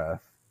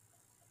osteopath.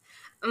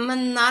 I'm a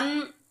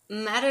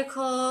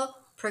non-medical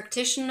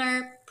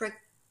practitioner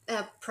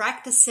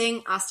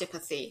practicing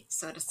osteopathy,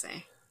 so to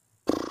say.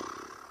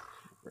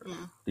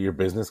 Yeah. Do your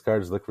business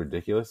cards look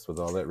ridiculous with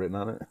all that written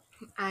on it?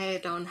 I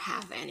don't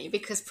have any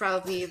because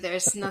probably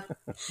there's no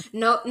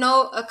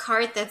a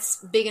card that's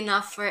big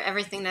enough for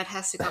everything that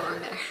has to go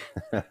on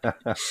there.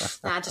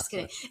 Nah, just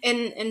kidding.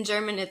 In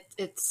German,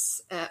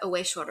 it's a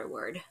way shorter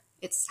word.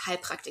 It's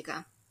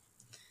Heilpraktiker.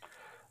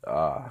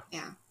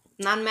 Yeah.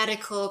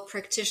 Non-medical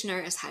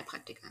practitioner is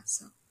Heilpraktiker.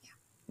 So yeah.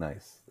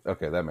 Nice.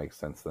 Okay, that makes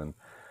sense then.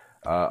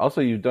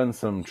 Also, you've done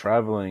some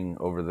traveling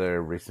over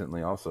there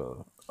recently.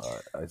 Also,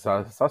 I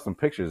saw some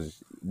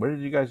pictures. Where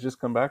did you guys just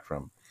come back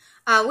from?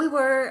 We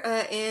were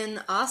in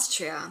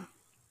Austria.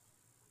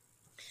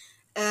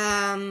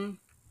 Lermoos,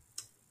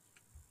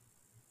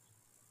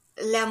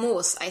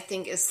 I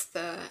think, is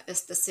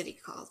the city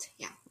called.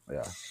 Yeah.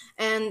 Yeah.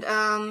 And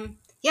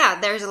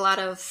there's a lot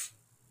of.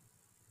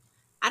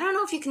 I don't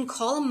know if you can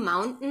call them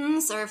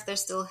mountains or if they're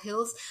still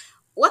hills.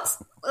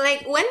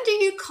 When do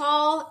you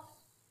call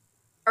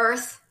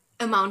Earth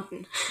a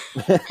mountain?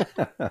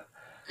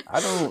 I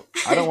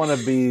don't want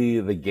to be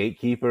the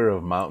gatekeeper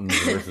of mountains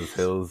versus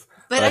hills,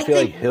 but I feel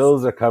like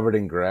hills are covered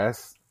in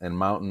grass and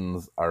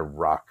mountains are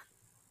rock.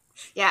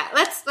 Yeah,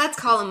 let's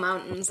call them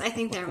mountains. I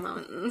think they're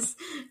mountains.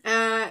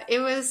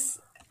 It was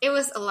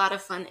a lot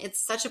of fun.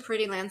 It's such a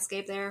pretty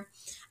landscape there.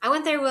 I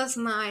went there with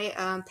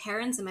my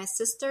parents and my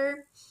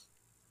sister.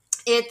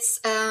 It's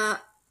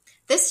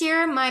this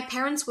year my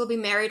parents will be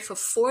married for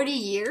 40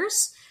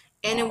 years,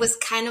 and It was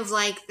kind of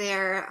like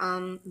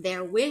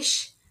their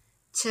wish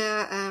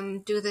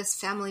to do this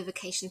family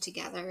vacation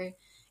together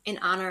in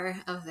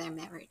honor of their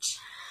marriage.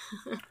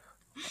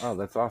 Oh,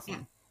 that's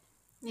awesome.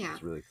 Yeah.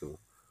 It's really cool.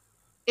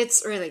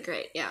 It's really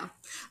great, yeah.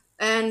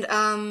 And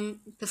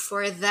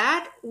before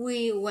that,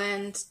 we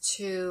went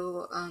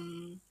to,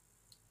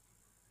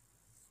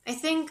 I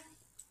think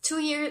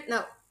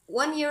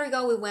 1 year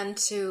ago, we went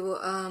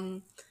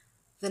to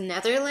the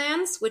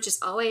Netherlands, which is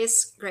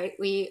always great.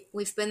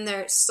 We've been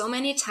there so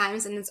many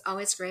times, and it's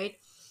always great.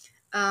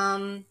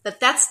 But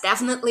that's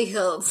definitely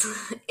hills,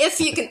 if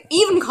you can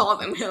even call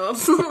them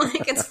hills.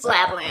 Like it's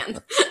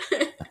flatland.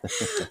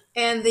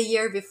 And the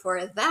year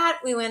before that,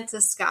 we went to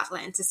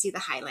Scotland to see the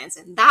Highlands,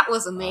 and that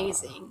was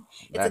amazing.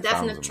 It's a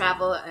definite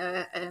travel.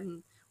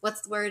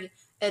 What's the word?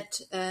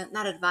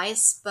 Not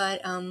advice,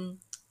 but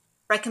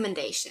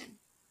recommendation.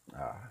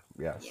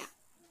 Yes.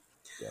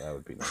 Yeah, that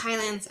would be nice. The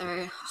Highlands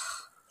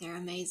they're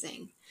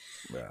amazing.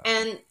 Yeah.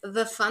 And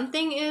the fun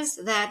thing is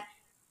that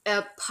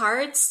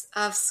parts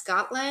of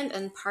Scotland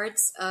and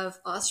parts of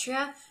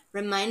Austria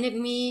reminded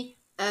me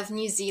of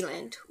New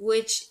Zealand,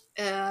 which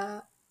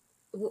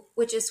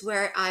is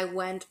where I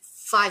went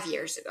 5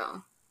 years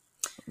ago.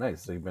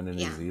 Nice. So you've been to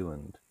New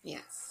Zealand.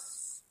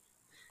 Yes.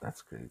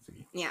 That's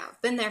crazy. Yeah,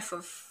 I've been there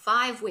for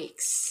 5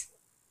 weeks.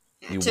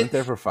 You went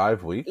there for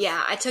 5 weeks?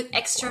 Yeah, I took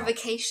extra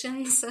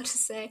vacation, so to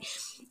say.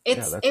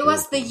 It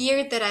was the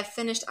year that I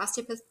finished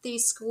osteopathy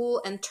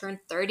school and turned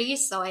 30,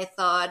 so I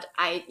thought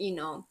I'd,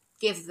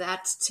 give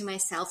that to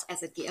myself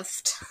as a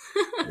gift.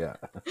 Yeah.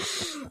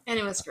 And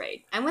it was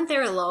great. I went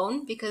there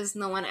alone because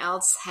no one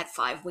else had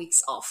 5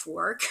 weeks off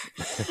work.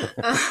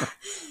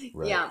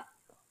 Right. Yeah.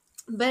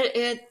 But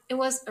it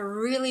was a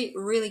really,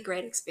 really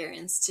great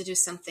experience to do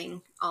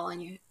something all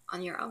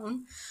on your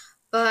own.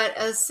 But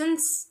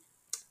since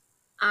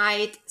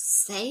I'd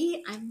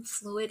say I'm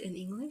fluid in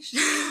English,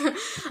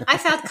 I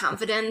felt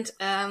confident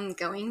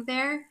going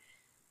there.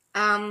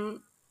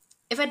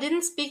 If I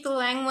didn't speak the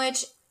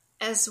language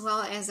as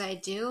well as I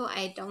do,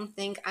 I don't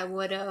think I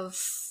would have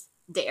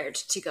dared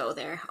to go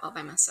there all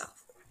by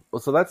myself. Well,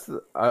 so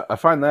I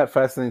find that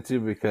fascinating too,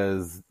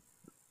 because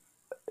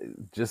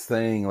just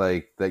saying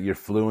like that you're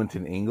fluent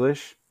in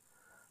English,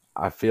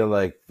 I feel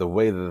like the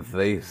way that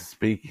they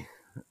speak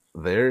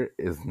there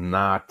is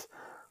not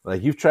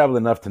like, you've traveled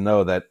enough to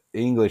know that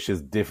English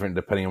is different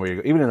depending on where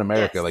you go. Even in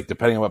America, Yes. like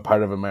depending on what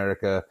part of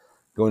America,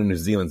 going to New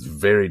Zealand's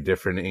very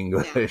different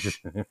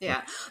English.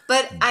 Yeah.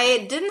 But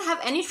I didn't have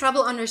any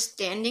trouble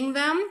understanding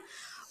them.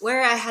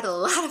 Where I had a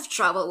lot of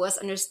trouble was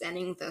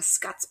understanding the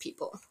Scots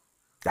people.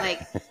 Like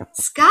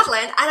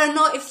Scotland, I don't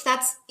know if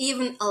that's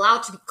even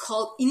allowed to be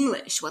called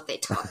English, what they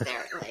talk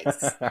there. Like,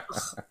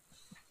 ugh.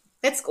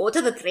 Let's go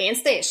to the train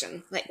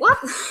station. Like, what?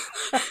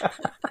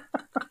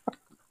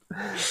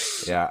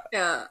 Yeah.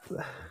 Yeah.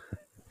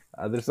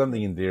 There's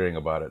something endearing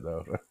about it,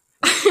 though.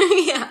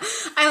 Yeah.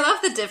 I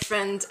love the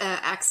different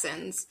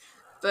accents,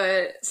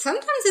 but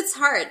sometimes it's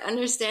hard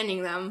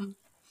understanding them.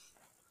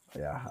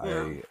 Yeah,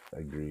 Yeah. I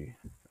agree.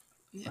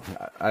 Yeah.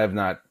 I have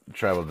not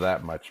traveled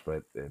that much,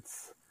 but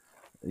it's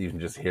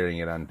even just hearing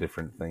it on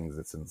different things,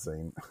 it's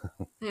insane.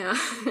 Yeah.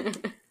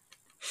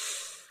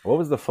 What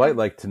was the flight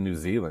like to New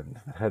Zealand?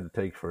 It had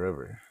to take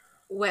forever.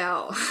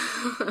 Well,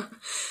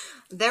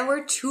 there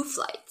were 2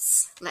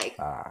 flights. Like,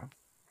 Ah,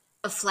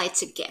 a flight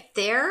to get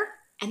there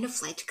and a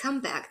flight to come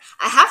back.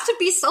 I have to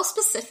be so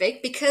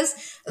specific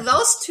because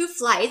those 2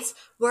 flights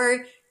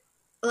were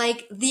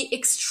like the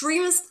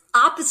extremist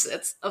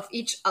opposites of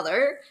each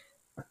other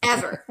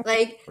ever.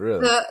 Like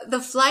really? the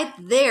flight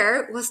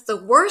there was the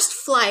worst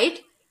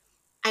flight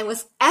I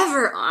was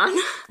ever on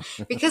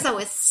because I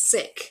was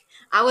sick.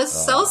 I was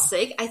so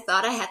sick, I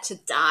thought I had to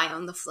die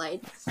on the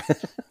flight.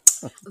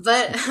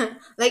 But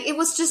like it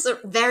was just a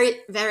very,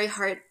 very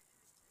hard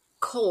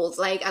cold.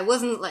 Like I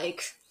wasn't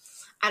like,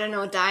 I don't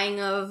know, dying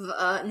of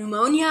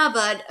pneumonia,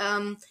 but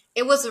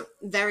it was a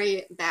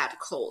very bad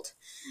cold.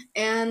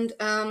 And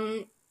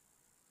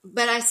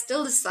but I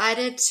still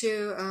decided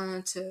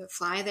to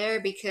fly there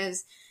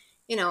because,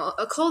 you know,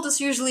 a cold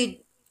is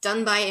usually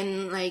done by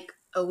in like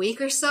a week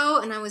or so,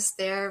 and I was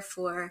there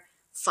for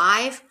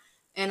 5,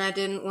 and I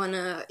didn't want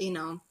to, you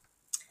know,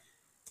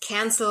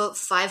 cancel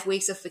 5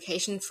 weeks of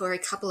vacation for a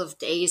couple of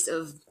days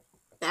of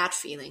bad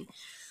feeling.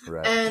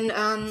 Right. And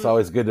It's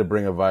always good to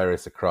bring a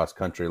virus across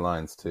country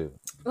lines, too.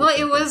 well,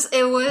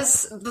 it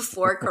was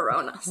before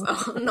Corona,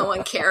 so no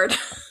one cared.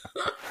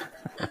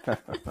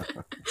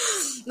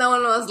 No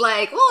one was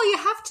like, well, you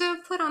have to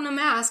put on a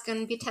mask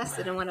and be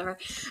tested and whatever,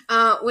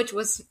 which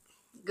was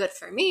good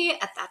for me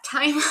at that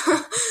time.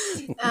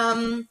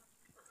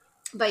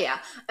 But yeah,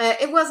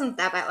 it wasn't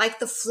that bad. Like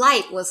the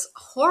flight was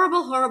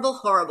horrible, horrible,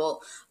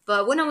 horrible.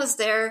 But when I was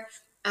there,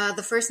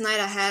 the first night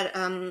I had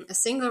a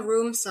single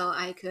room, so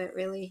I could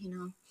really, you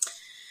know,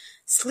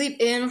 sleep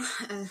in.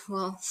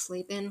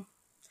 Sleep in.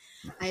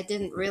 I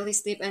didn't really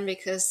sleep in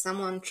because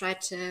someone tried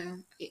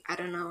to, I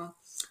don't know,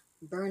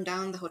 burn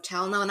down the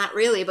hotel. No, not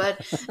really,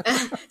 but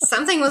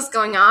something was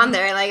going on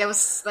there. Like I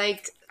was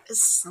like,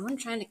 is someone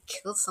trying to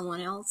kill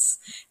someone else?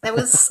 There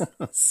was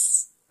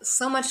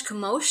so much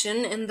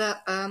commotion in the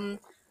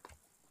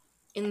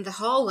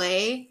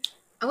hallway.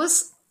 I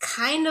was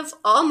kind of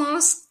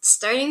almost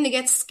starting to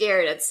get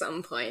scared at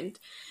some point.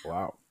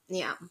 Wow.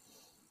 Yeah.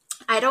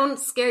 I don't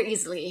scare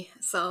easily,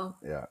 so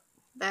Yeah.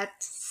 that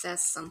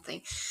says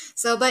something.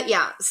 So, but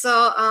yeah,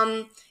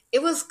 so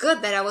it was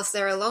good that I was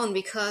there alone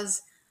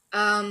because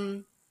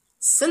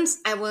since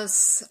I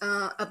was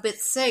a bit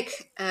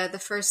sick the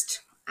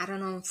first, I don't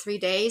know, 3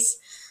 days,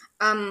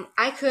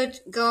 I could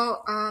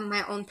go on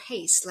my own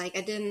pace. Like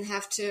I didn't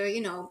have to,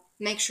 you know,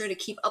 make sure to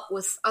keep up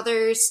with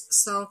others.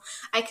 So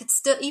I could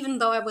still, even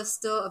though I was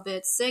still a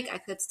bit sick, I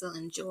could still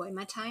enjoy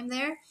my time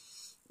there.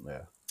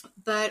 Yeah.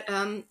 But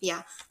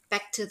yeah,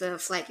 back to the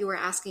flight. You were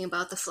asking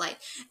about the flight.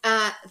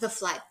 The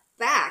flight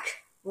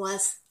back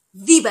was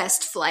the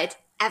best flight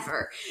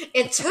ever.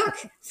 It took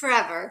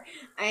forever.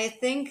 I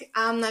think,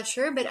 I'm not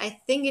sure, but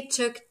I think it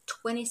took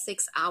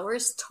 26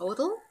 hours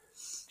total.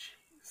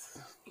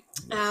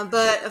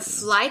 But a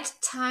flight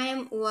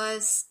time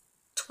was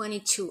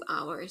 22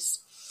 hours.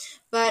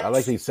 But I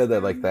like that you said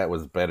that like that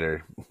was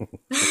better.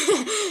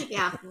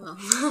 yeah, well.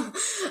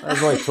 That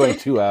was only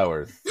 22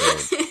 hours,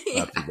 so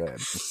not too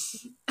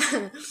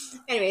bad.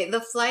 Anyway,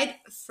 the flight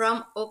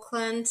from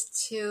Auckland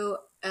to,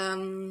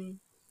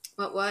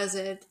 what was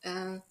it?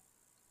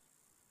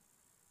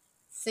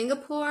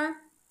 Singapore?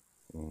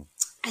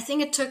 I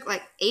think it took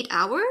like 8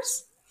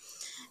 hours.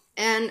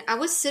 And I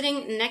was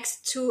sitting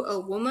next to a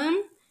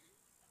woman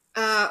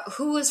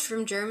who was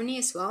from Germany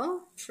as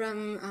well,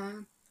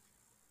 from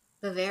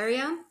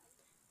Bavaria.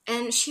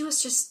 And she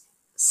was just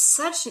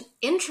such an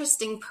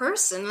interesting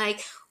person.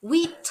 Like,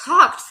 we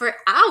talked for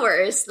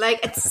hours.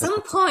 Like, at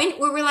some point,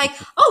 we were like,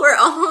 oh, we're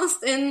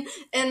almost in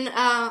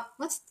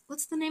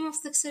what's the name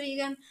of the city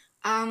again?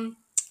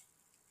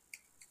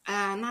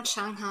 Not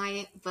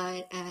Shanghai,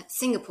 but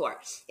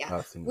Singapore.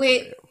 Yeah,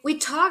 Singapore, we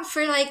talked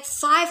for like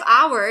 5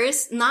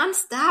 hours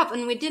nonstop,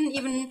 and we didn't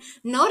even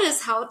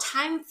notice how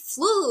time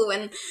flew.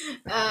 And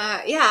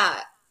yeah,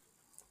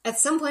 at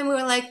some point we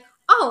were like,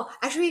 oh,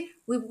 actually,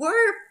 we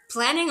were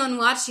planning on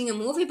watching a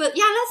movie, but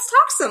yeah, let's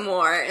talk some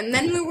more. And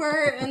then we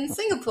were in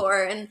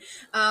Singapore, and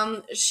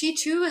she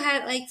too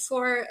had like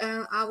 4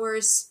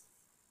 hours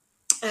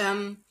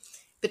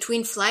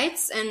between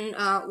flights, and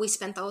we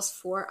spent those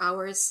 4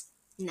 hours,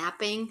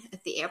 napping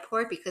at the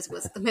airport because it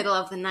was the middle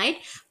of the night.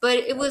 But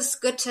it was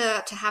good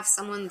to have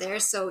someone there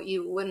so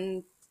you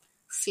wouldn't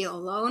feel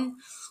alone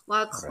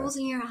while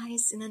closing your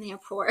eyes in an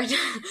airport.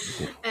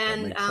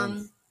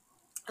 And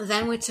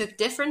then we took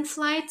different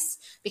flights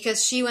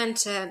because she went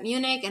to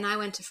Munich and I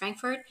went to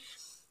Frankfurt.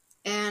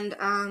 And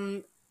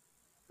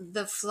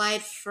the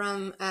flight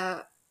from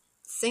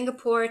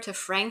Singapore to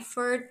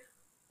Frankfurt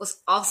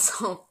was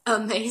also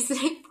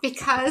amazing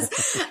because,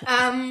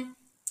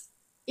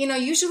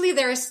 usually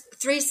there's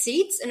 3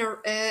 seats in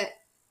a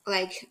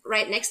like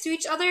right next to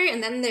each other,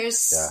 and then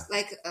there's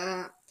like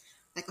a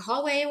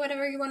hallway,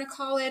 whatever you want to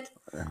call it.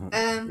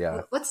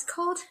 What's it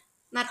called?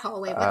 Not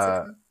hallway. What's it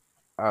called?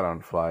 I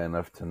don't fly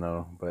enough to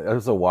know, but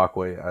it's a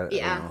walkway. I don't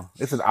know.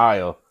 It's an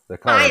aisle. They're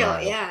called an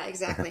aisle. Yeah,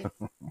 exactly.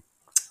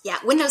 Yeah,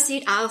 window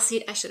seat, aisle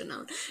seat. I should have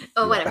known.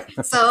 Oh, whatever.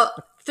 So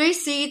 3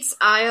 seats,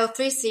 aisle,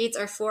 3 seats,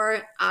 or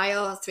 4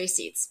 aisle, 3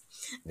 seats.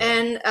 Yeah.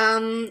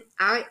 And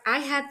I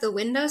had the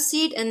window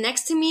seat, and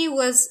next to me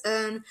was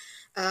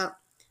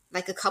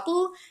like a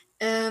couple.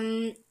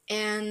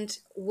 And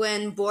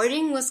when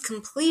boarding was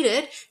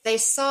completed, they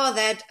saw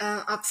that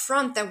up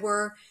front there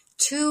were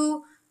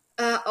 2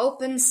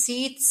 open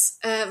seats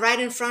right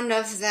in front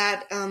of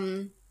that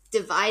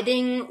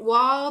dividing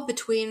wall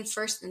between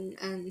first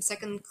and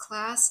second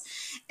class,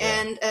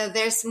 and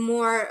there's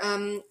more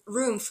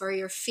room for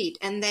your feet.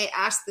 And they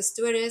asked the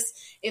stewardess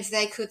if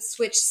they could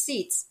switch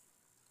seats,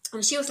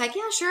 and she was like,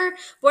 yeah, sure,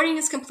 boarding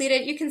is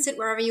completed, you can sit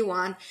wherever you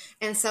want.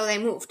 And so they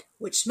moved,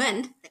 which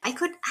meant I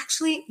could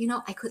actually,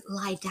 I could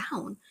lie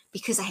down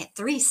because I had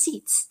 3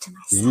 seats to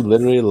myself. Did you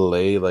literally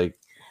lay like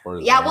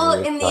yeah, well,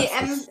 in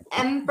the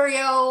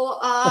embryo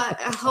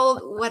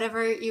hold,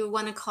 whatever you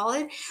want to call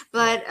it,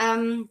 but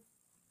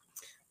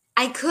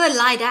I could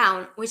lie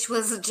down, which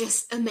was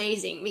just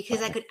amazing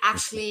because I could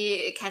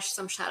actually catch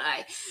some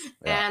shut-eye.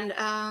 And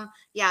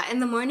in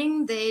the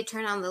morning they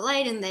turned on the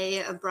light and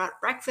they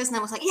brought breakfast, and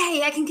I was like,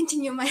 yay, I can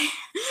continue my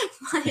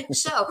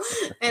show.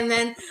 And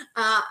then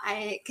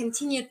I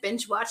continued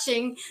binge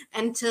watching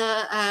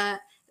until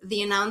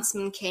the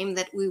announcement came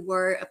that we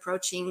were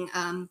approaching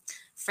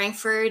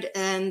Frankfurt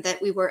and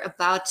that we were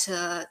about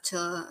to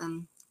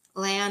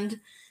land,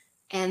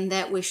 and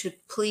that we should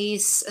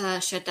please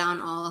shut down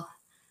all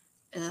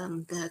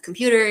the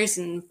computers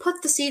and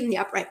put the seat in the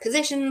upright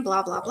position,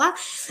 blah, blah, blah.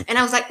 And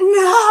I was like,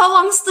 no,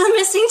 I'm still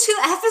missing 2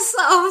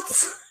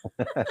 episodes.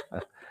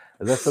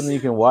 Is that something you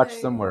can watch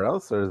somewhere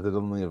else, or is it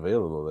only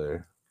available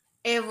there?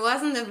 It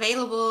wasn't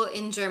available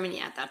in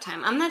Germany at that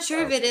time. I'm not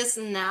sure if it is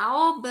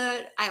now,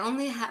 but I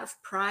only have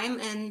Prime,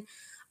 and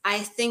I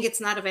think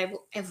it's not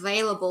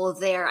available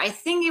there. I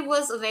think it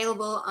was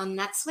available on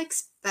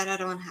Netflix, but I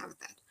don't have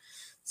that.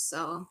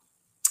 So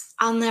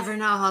I'll never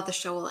know how the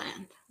show will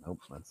end. Nope,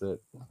 that's it.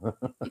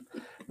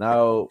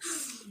 Now,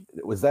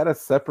 was that a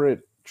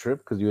separate trip?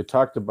 Because you had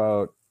talked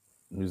about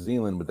New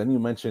Zealand, but then you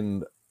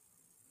mentioned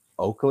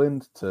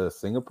Auckland to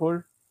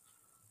Singapore?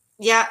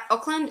 Yeah,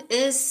 Auckland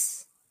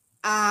is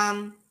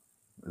that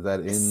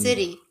a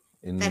city.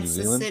 That's New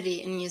Zealand? A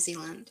city in New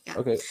Zealand. Yeah.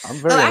 Okay, I'm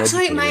very.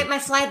 Actually, my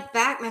flight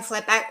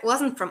back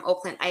wasn't from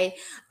Auckland. I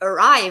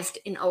arrived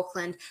in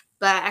Auckland,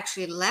 but I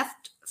actually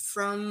left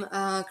from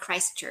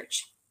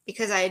Christchurch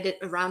because I did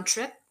a round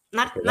trip.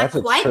 Not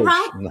quite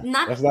round.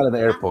 No, that's not an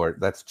airport.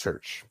 That's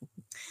church.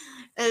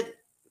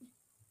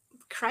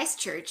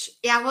 Christchurch.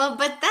 Yeah, well,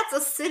 but that's a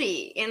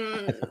city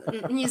in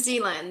New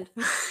Zealand.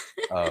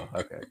 Oh,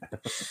 okay.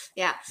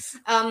 Yeah.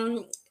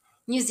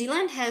 New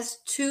Zealand has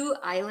 2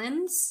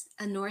 islands,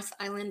 a North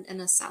Island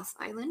and a South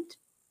Island.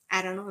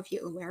 I don't know if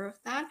you're aware of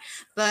that,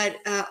 but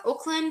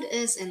Auckland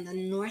is in the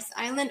North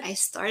Island. I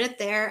started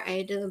there.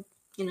 I did,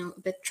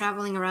 a bit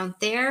traveling around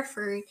there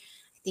for, I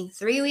think,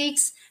 3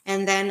 weeks,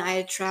 and then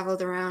I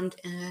traveled around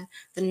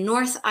the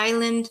North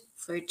Island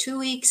for 2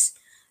 weeks,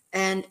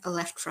 and I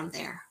left from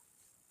there.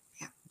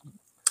 Yeah.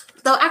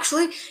 Though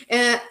actually,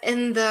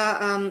 in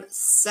the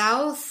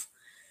South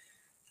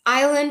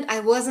Island,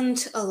 I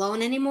wasn't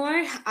alone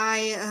anymore.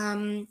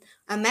 I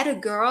met a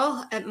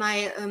girl at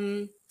my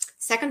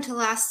second to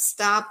last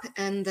stop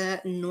in the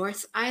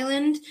North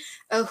Island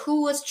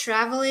who was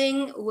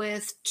traveling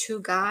with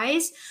 2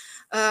 guys.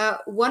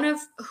 One of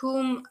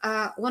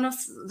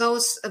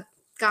those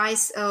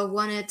guys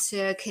wanted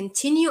to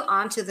continue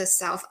on to the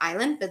South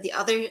Island, but the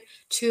other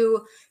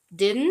 2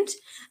 didn't.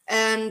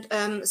 And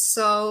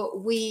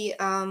so we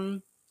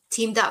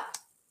teamed up.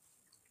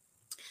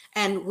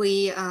 And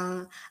we,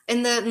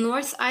 in the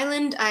North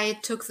Island, I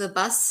took the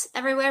bus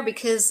everywhere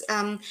because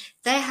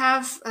they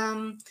have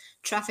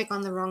traffic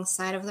on the wrong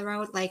side of the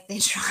road, like they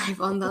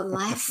drive on the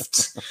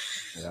left.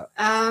 Yeah.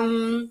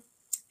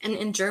 And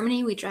in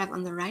Germany, we drive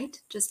on the right,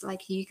 just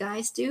like you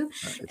guys do.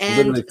 It's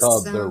literally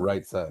called the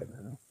right side.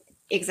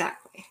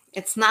 Exactly.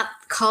 It's not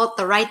called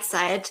the right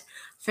side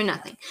for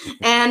nothing.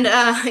 And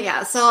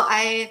so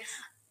I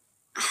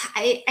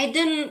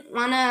didn't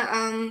want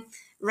to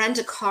rent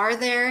a car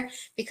there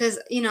because,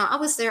 I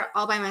was there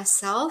all by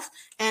myself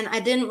and I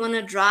didn't want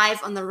to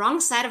drive on the wrong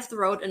side of the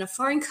road in a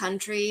foreign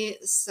country.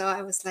 So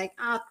I was like,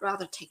 I'd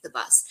rather take the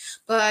bus.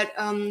 But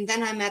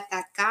then I met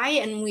that guy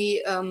and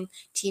we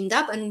teamed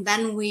up and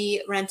then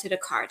we rented a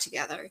car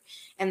together.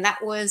 And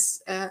that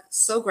was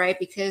so great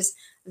because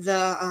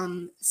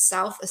the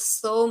South is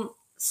so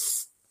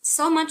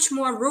much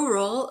more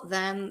rural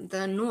than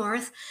the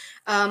North.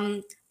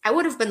 I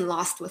would have been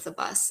lost with a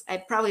bus. I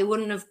probably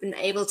wouldn't have been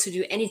able to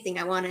do anything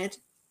I wanted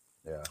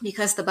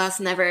because the bus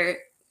never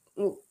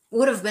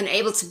would have been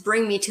able to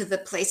bring me to the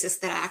places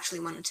that I actually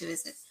wanted to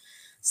visit.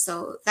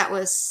 So that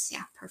was,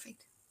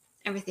 perfect.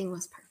 Everything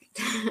was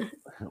perfect.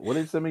 What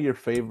are some of your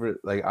favorite,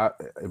 like,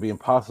 it'd be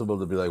impossible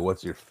to be like,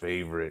 what's your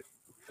favorite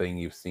thing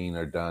you've seen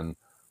or done?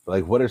 But,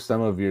 like, what are some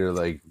of your,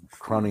 like,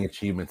 crowning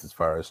achievements as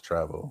far as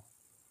travel?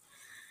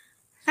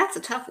 That's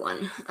a tough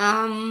one.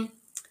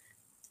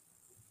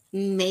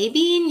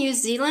 Maybe New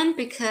Zealand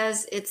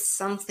because it's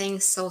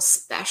something so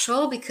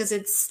special because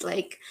it's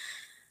like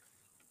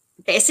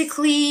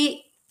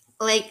basically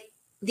like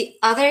the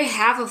other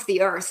half of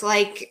the earth.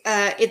 Like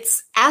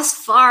it's as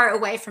far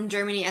away from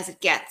Germany as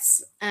it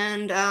gets.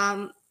 And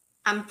I'm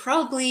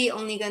probably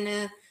only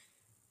gonna,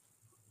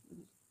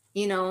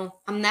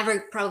 I'm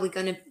never probably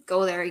gonna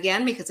go there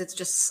again because it's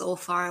just so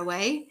far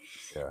away.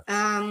 Yeah.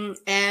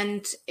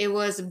 And it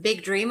was a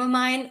big dream of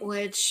mine,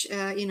 which,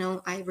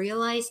 I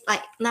realized,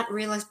 like, not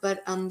realized,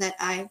 but that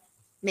I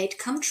made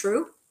come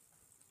true.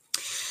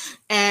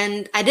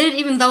 And I did it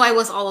even though I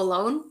was all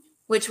alone,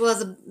 which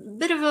was a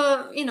bit of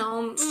a,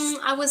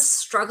 I was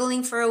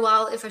struggling for a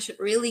while if I should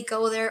really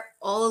go there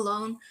all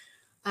alone.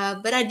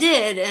 But I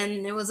did,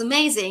 and it was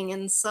amazing.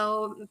 And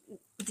so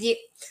the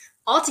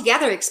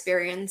altogether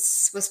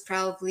experience was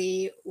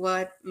probably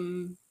what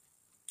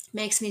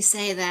makes me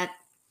say that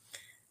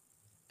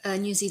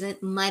New Zealand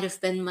might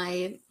have been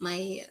my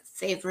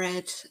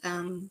favorite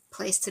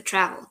place to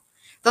travel.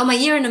 Though my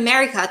year in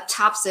America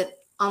tops it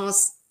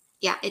almost.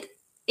 Yeah,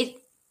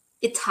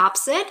 it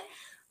tops it,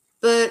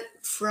 but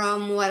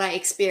from what I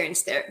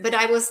experienced there. But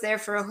I was there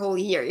for a whole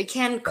year. You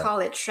can't call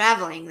it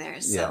traveling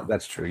there. So. Yeah,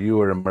 that's true. You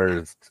were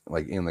immersed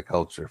like in the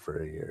culture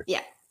for a year.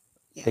 Yeah.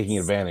 Taking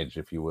advantage,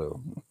 if you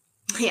will.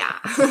 Yeah.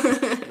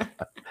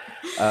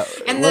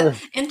 And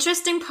the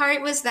interesting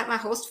part was that my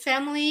host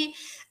family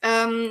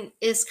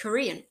is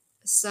Korean.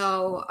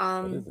 So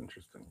that is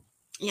interesting.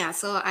 Yeah,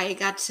 so I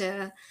got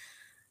a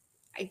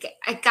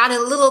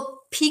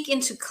little peek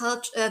into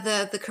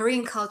the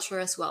Korean culture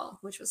as well,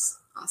 which was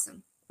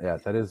awesome. Yeah,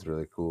 that is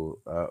really cool.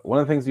 One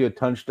of the things you had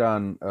touched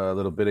on a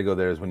little bit ago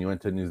there is when you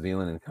went to New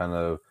Zealand and kind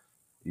of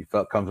you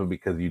felt comfortable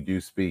because you do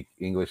speak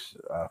English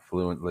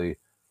fluently,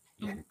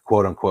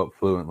 quote unquote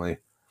fluently.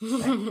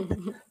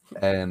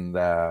 And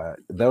that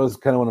was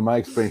kind of one of my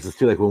experiences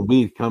too. Like when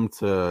we come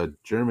to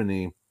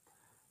Germany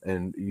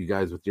and you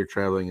guys with your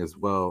traveling as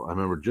well, I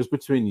remember just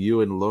between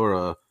you and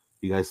Laura,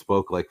 you guys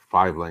spoke like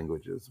 5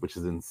 languages, which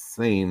is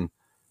insane.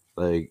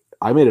 Like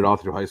I made it all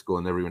through high school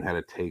and never even had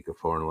to take a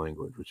foreign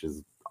language, which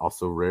is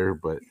also rare,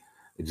 but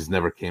it just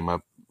never came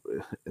up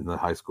in the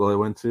high school I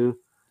went to.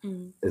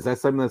 Is that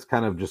something that's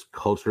kind of just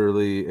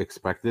culturally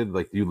expected?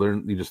 Like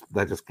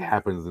that just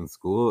happens in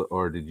school,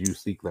 or did you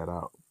seek that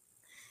out?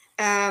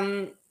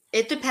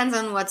 It depends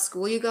on what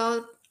school you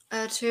go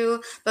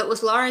to, but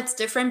with Laura it's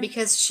different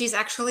because she's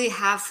actually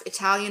half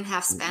Italian,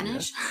 half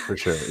Spanish. Yeah, for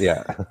sure,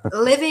 yeah.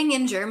 Living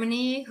in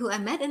Germany, who I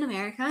met in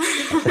America.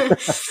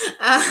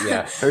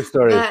 Yeah, her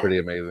story is pretty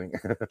amazing.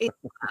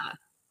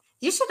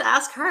 You should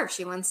ask her if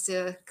she wants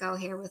to go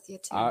here with you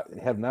too. I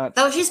have not.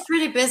 Though she's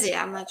pretty busy,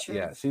 I'm not sure.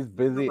 Yeah, she's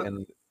busy,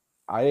 and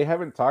I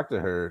haven't talked to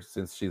her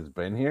since she's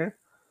been here.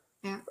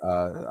 Yeah.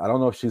 I don't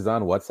know if she's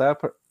on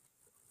WhatsApp.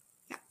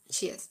 Yeah,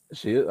 she is.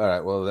 She is? All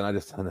right. Well, then I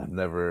just have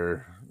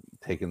never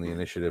taken the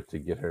initiative to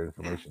get her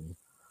information. Yeah.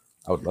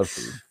 I would love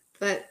to.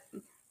 But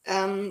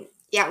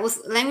yeah,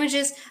 with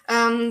languages,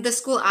 the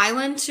school I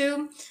went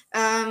to,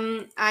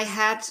 I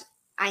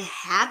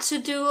had to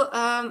do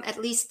at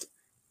least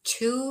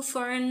 2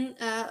 foreign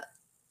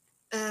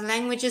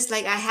languages.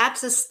 Like I had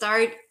to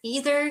start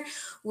either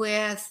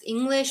with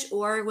English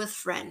or with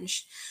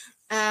French.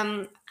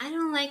 I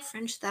don't like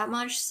French that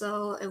much,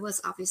 so it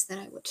was obvious that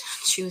I would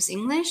choose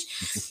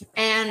English.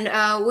 And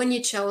when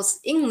you chose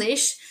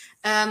English,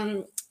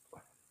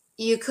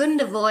 you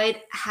couldn't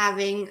avoid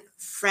having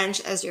French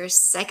as your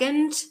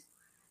second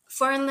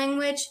foreign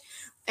language.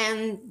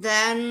 And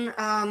then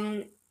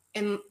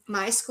in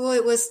my school,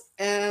 it was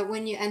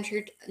when you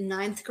entered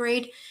 9th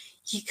grade,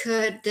 you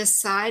could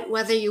decide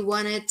whether you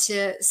wanted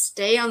to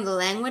stay on the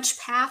language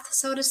path,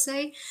 so to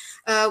say,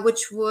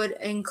 which would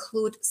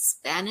include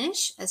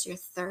Spanish as your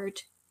third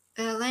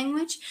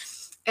language,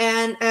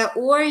 and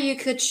or you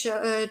could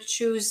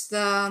choose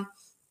the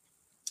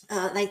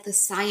like the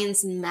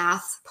science and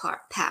math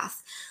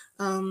path.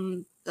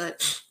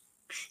 But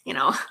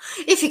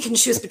if you can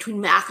choose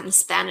between math and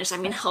Spanish, I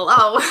mean,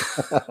 hello.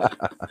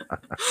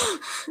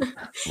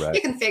 Right.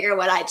 You can figure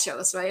what I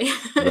chose, right?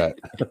 Right.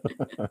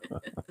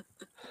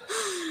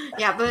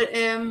 Yeah, but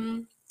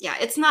yeah,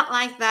 it's not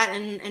like that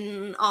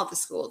in all the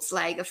schools.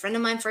 Like a friend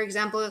of mine, for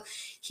example,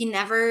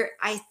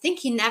 I think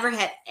he never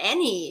had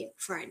any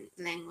foreign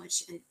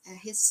language in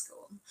his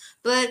school.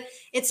 But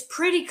it's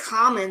pretty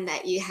common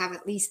that you have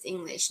at least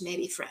English,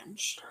 maybe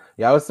French.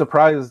 Yeah, I was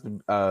surprised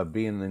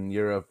being in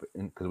Europe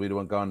because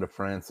we'd gone to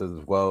France as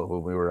well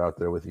when we were out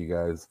there with you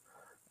guys,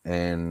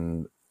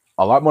 and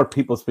a lot more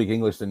people speak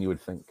English than you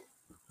would think.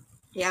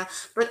 Yeah,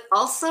 but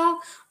also,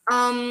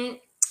 um,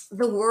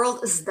 the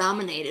world is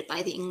dominated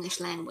by the English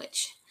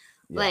language.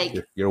 Yeah,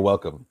 Like, you're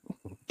welcome.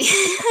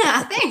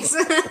 yeah, thanks.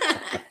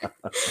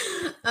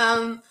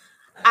 um,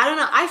 I don't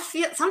know. I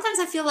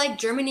feel like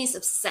Germany is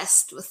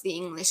obsessed with the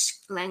English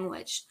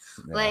language.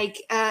 Yeah. Like,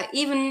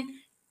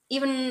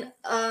 even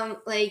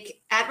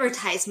like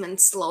advertisement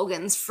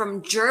slogans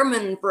from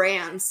German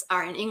brands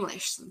are in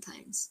English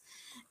sometimes,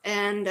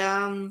 and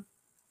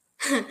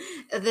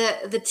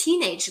the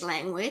teenage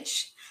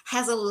language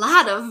has a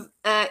lot of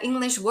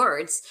English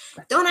words.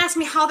 Don't ask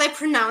me how they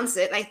pronounce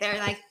it. Like they're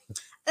like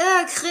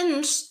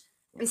cringe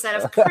instead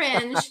of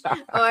cringe,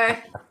 or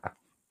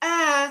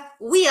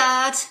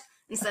weird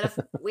instead of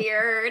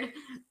weird. Yeah,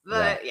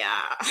 But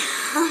yeah,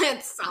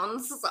 it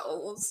sounds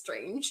so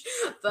strange.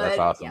 that's But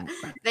yeah, awesome.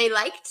 they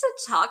like to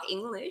talk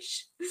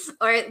English,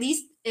 or at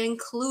least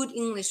include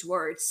English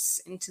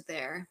words into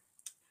their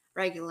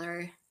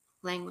regular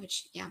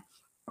language. Yeah.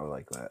 I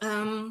like that.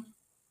 Um,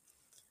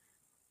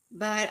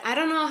 but I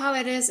don't know how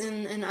it is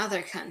in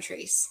other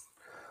countries.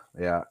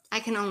 Yeah, I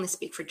can only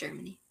speak for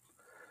Germany.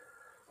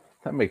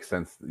 that makes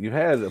sense. You've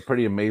had a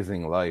pretty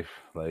amazing life.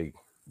 Like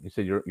you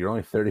said, you're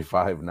only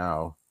 35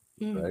 now,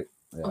 Mm, right?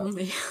 Yeah,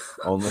 only.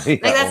 only.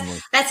 Like Yeah, only.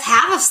 that's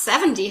half of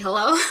 70.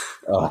 Hello.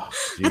 Oh,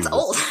 That's Jesus.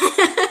 old.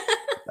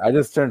 I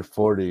just turned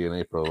 40 in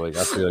April. Like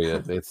I feel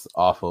you. It's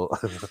awful.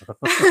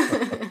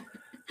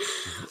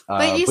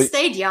 But you But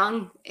stayed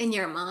young in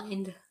your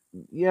mind.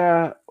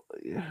 yeah,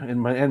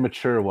 and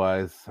mature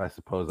wise, I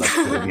suppose I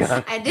stayed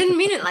young. I didn't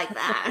mean it like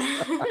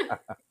that.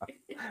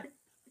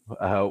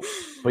 Uh,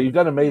 but you've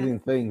done Yeah. amazing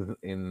things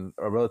in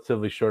a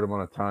relatively short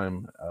amount of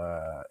time,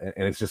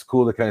 and it's just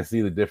cool to kind of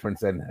see the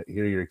difference and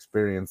hear your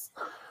experience.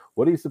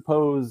 What do you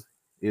suppose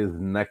is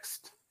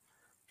next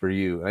for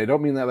you? And I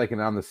don't mean that like an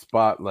on the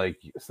spot,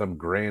 like some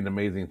grand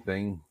amazing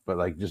thing, but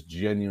like just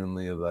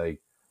genuinely,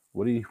 like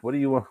what do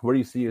you want? Where do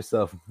you see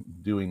yourself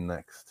doing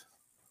next?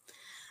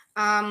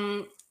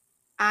 Um,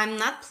 I'm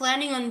not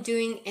planning on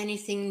doing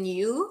anything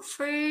new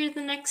for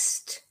the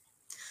next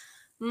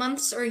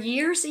months or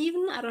years,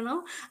 even. I don't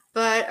know.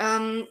 But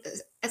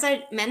as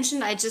I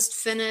mentioned, I just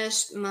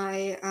finished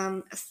my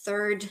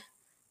third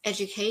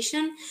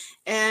education,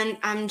 and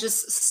I'm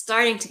just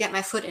starting to get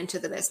my foot into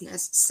the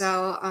business.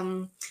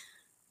 So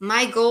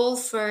my goal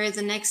for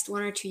the next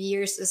 1 or 2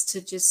 years is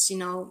to just,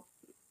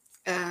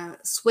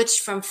 switch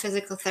from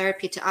physical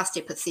therapy to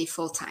osteopathy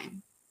full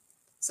time.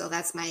 So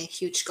that's my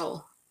huge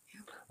goal.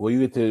 Will you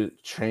get to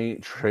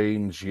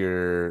change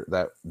your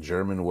that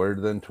German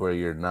word then to where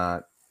you're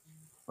not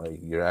like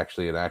you're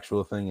actually an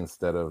actual thing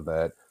instead of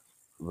that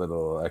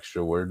little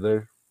extra word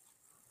there?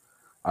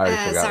 I already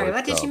forgot what Sorry, it's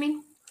what did you called.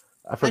 mean?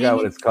 I What do you forgot what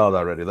mean? it's called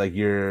already. Like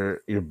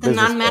your The business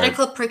card.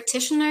 non-medical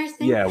practitioner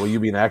thing? Yeah, will you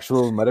be an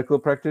actual medical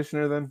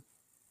practitioner then?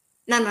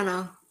 No, no,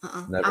 no.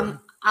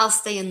 Never. I'll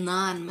stay a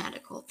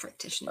non-medical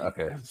practitioner.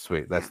 Okay,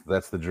 sweet. Yeah,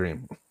 That's the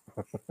dream.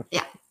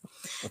 yeah.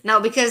 No,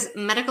 because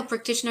medical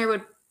practitioner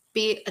would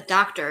be a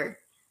doctor,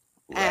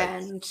 Right.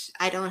 and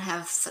I don't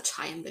have such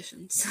high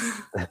ambitions.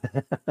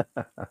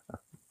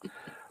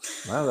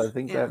 Well, I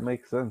think Yeah. that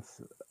makes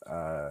sense.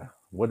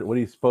 What do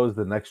you suppose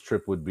the next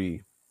trip would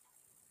be?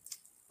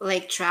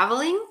 Like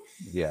traveling.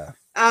 Yeah.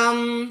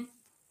 Um,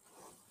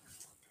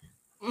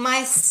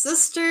 my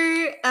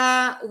sister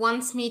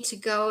wants me to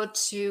go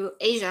to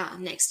Asia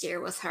next year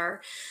with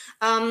her.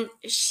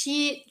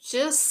 She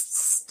just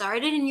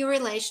started a new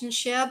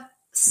relationship, Yeah.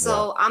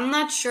 so I'm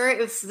not sure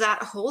if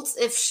that holds,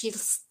 if she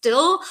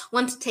still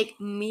wants to take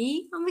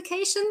me on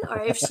vacation, or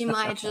if she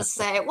might just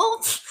say,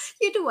 well,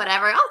 you do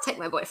whatever, I'll take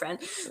my boyfriend.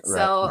 Right.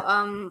 So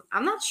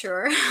I'm not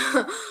sure.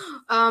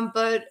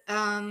 But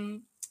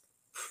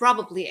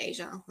probably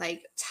Asia,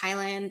 like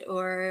Thailand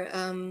or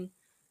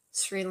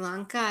Sri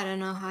Lanka. I don't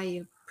know how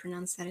you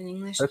pronounce that in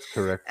English. That's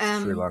correct. Sri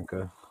Um,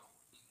 Lanka.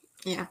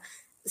 yeah.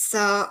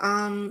 So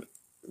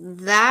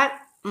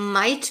that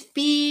might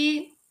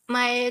be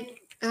my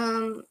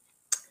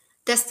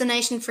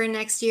destination for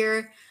next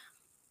year.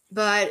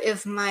 But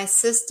if my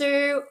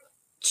sister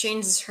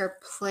changes her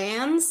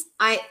plans,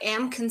 I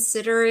am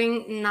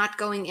considering not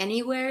going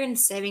anywhere and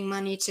saving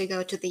money to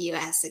go to the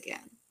US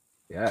again.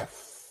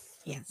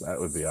 Yes. That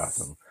would be Yes.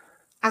 awesome.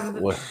 I've,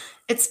 What?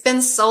 it's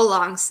been so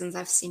long since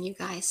I've seen you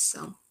guys,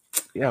 so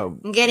Yeah.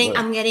 I'm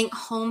getting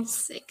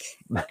homesick.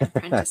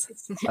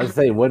 Apprentices. I'd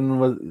say when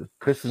was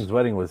Kristen's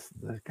wedding was?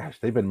 Gosh,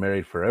 they've been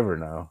married forever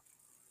now.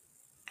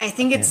 I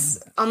think Man, it's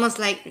almost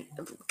like,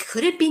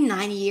 could it be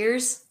 9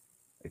 years?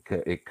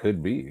 it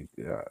could be.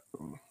 Yeah.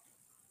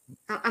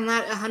 I'm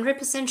not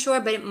 100% sure,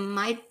 but it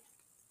might,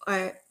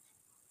 or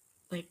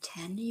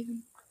 10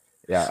 even.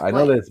 Yeah, I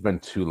know What? that it's been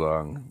too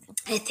long.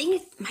 I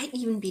think it might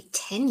even be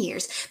 10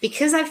 years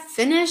because I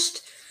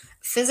finished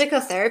physical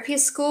therapy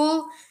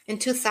school in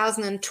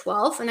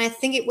 2012, and I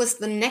think it was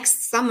the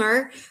next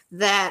summer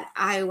that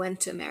I went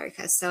to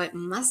America. So it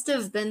must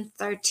have been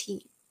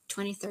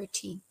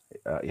 2013.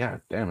 Yeah,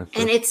 damn,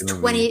 And it's it's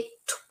gonna be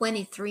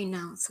 2023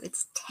 now, so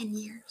it's 10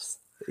 years.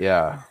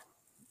 yeah.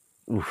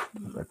 Oof,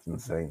 that's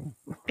insane.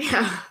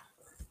 Yeah.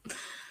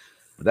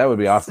 That would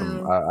be awesome.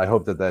 So, I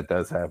hope that that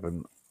does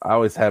happen. I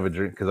always have a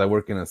dream because I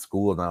work in a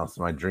school now,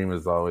 so my dream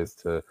is always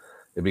to.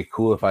 It'd be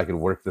cool if I could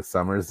work the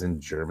summers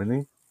in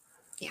Germany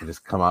yeah. and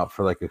just come out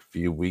for like a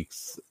few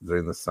weeks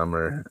during the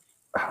summer.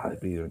 It'd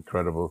be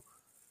incredible.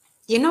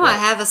 You know, I But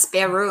have a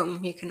spare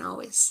room. You can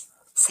always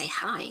say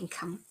hi and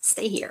come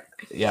stay here.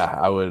 yeah,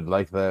 I would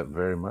like that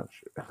very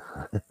much.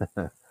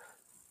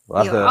 we'll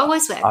have You're to,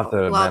 always I'll have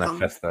to welcome.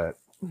 manifest that.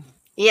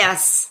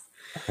 Yes.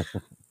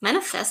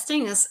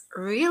 Manifesting is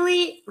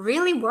really,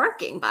 really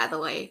working, by the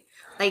way.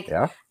 Like,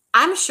 Yeah.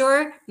 I'm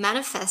sure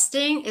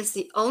manifesting is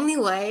the only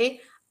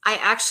way I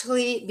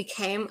actually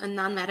became a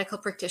non medical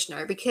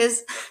practitioner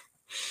because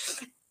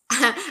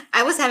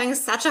I was having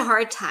such a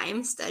hard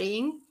time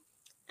studying.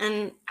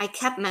 And I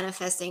kept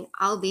manifesting,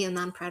 I'll be a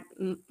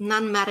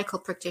non-medical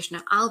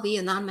practitioner. I'll be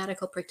a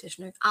non-medical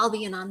practitioner. I'll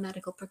be a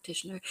non-medical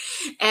practitioner.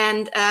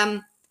 And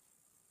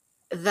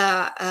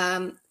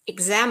the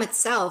exam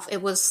itself,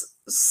 it was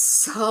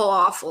so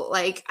awful.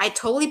 Like I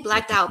totally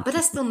blacked out, but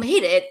I still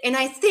made it. And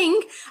I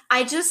think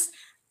I just,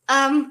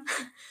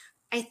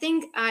 I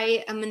think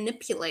I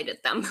manipulated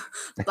them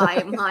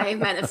by my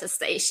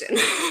manifestation.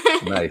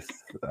 Nice.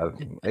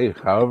 Hey,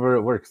 however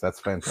it works, that's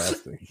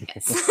fantastic.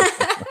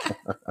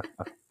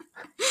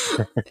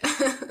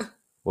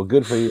 Well,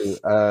 good for you.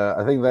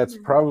 I think that's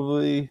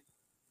probably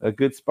a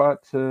good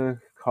spot to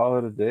call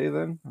it a day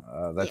then.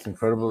 That's Yes.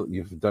 incredible.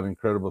 You've done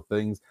incredible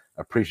things.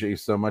 I appreciate you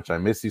so much. I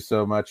miss you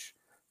so much.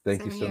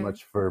 Thank you Same so here.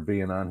 much for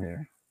being on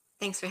here.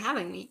 Thanks for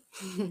having me.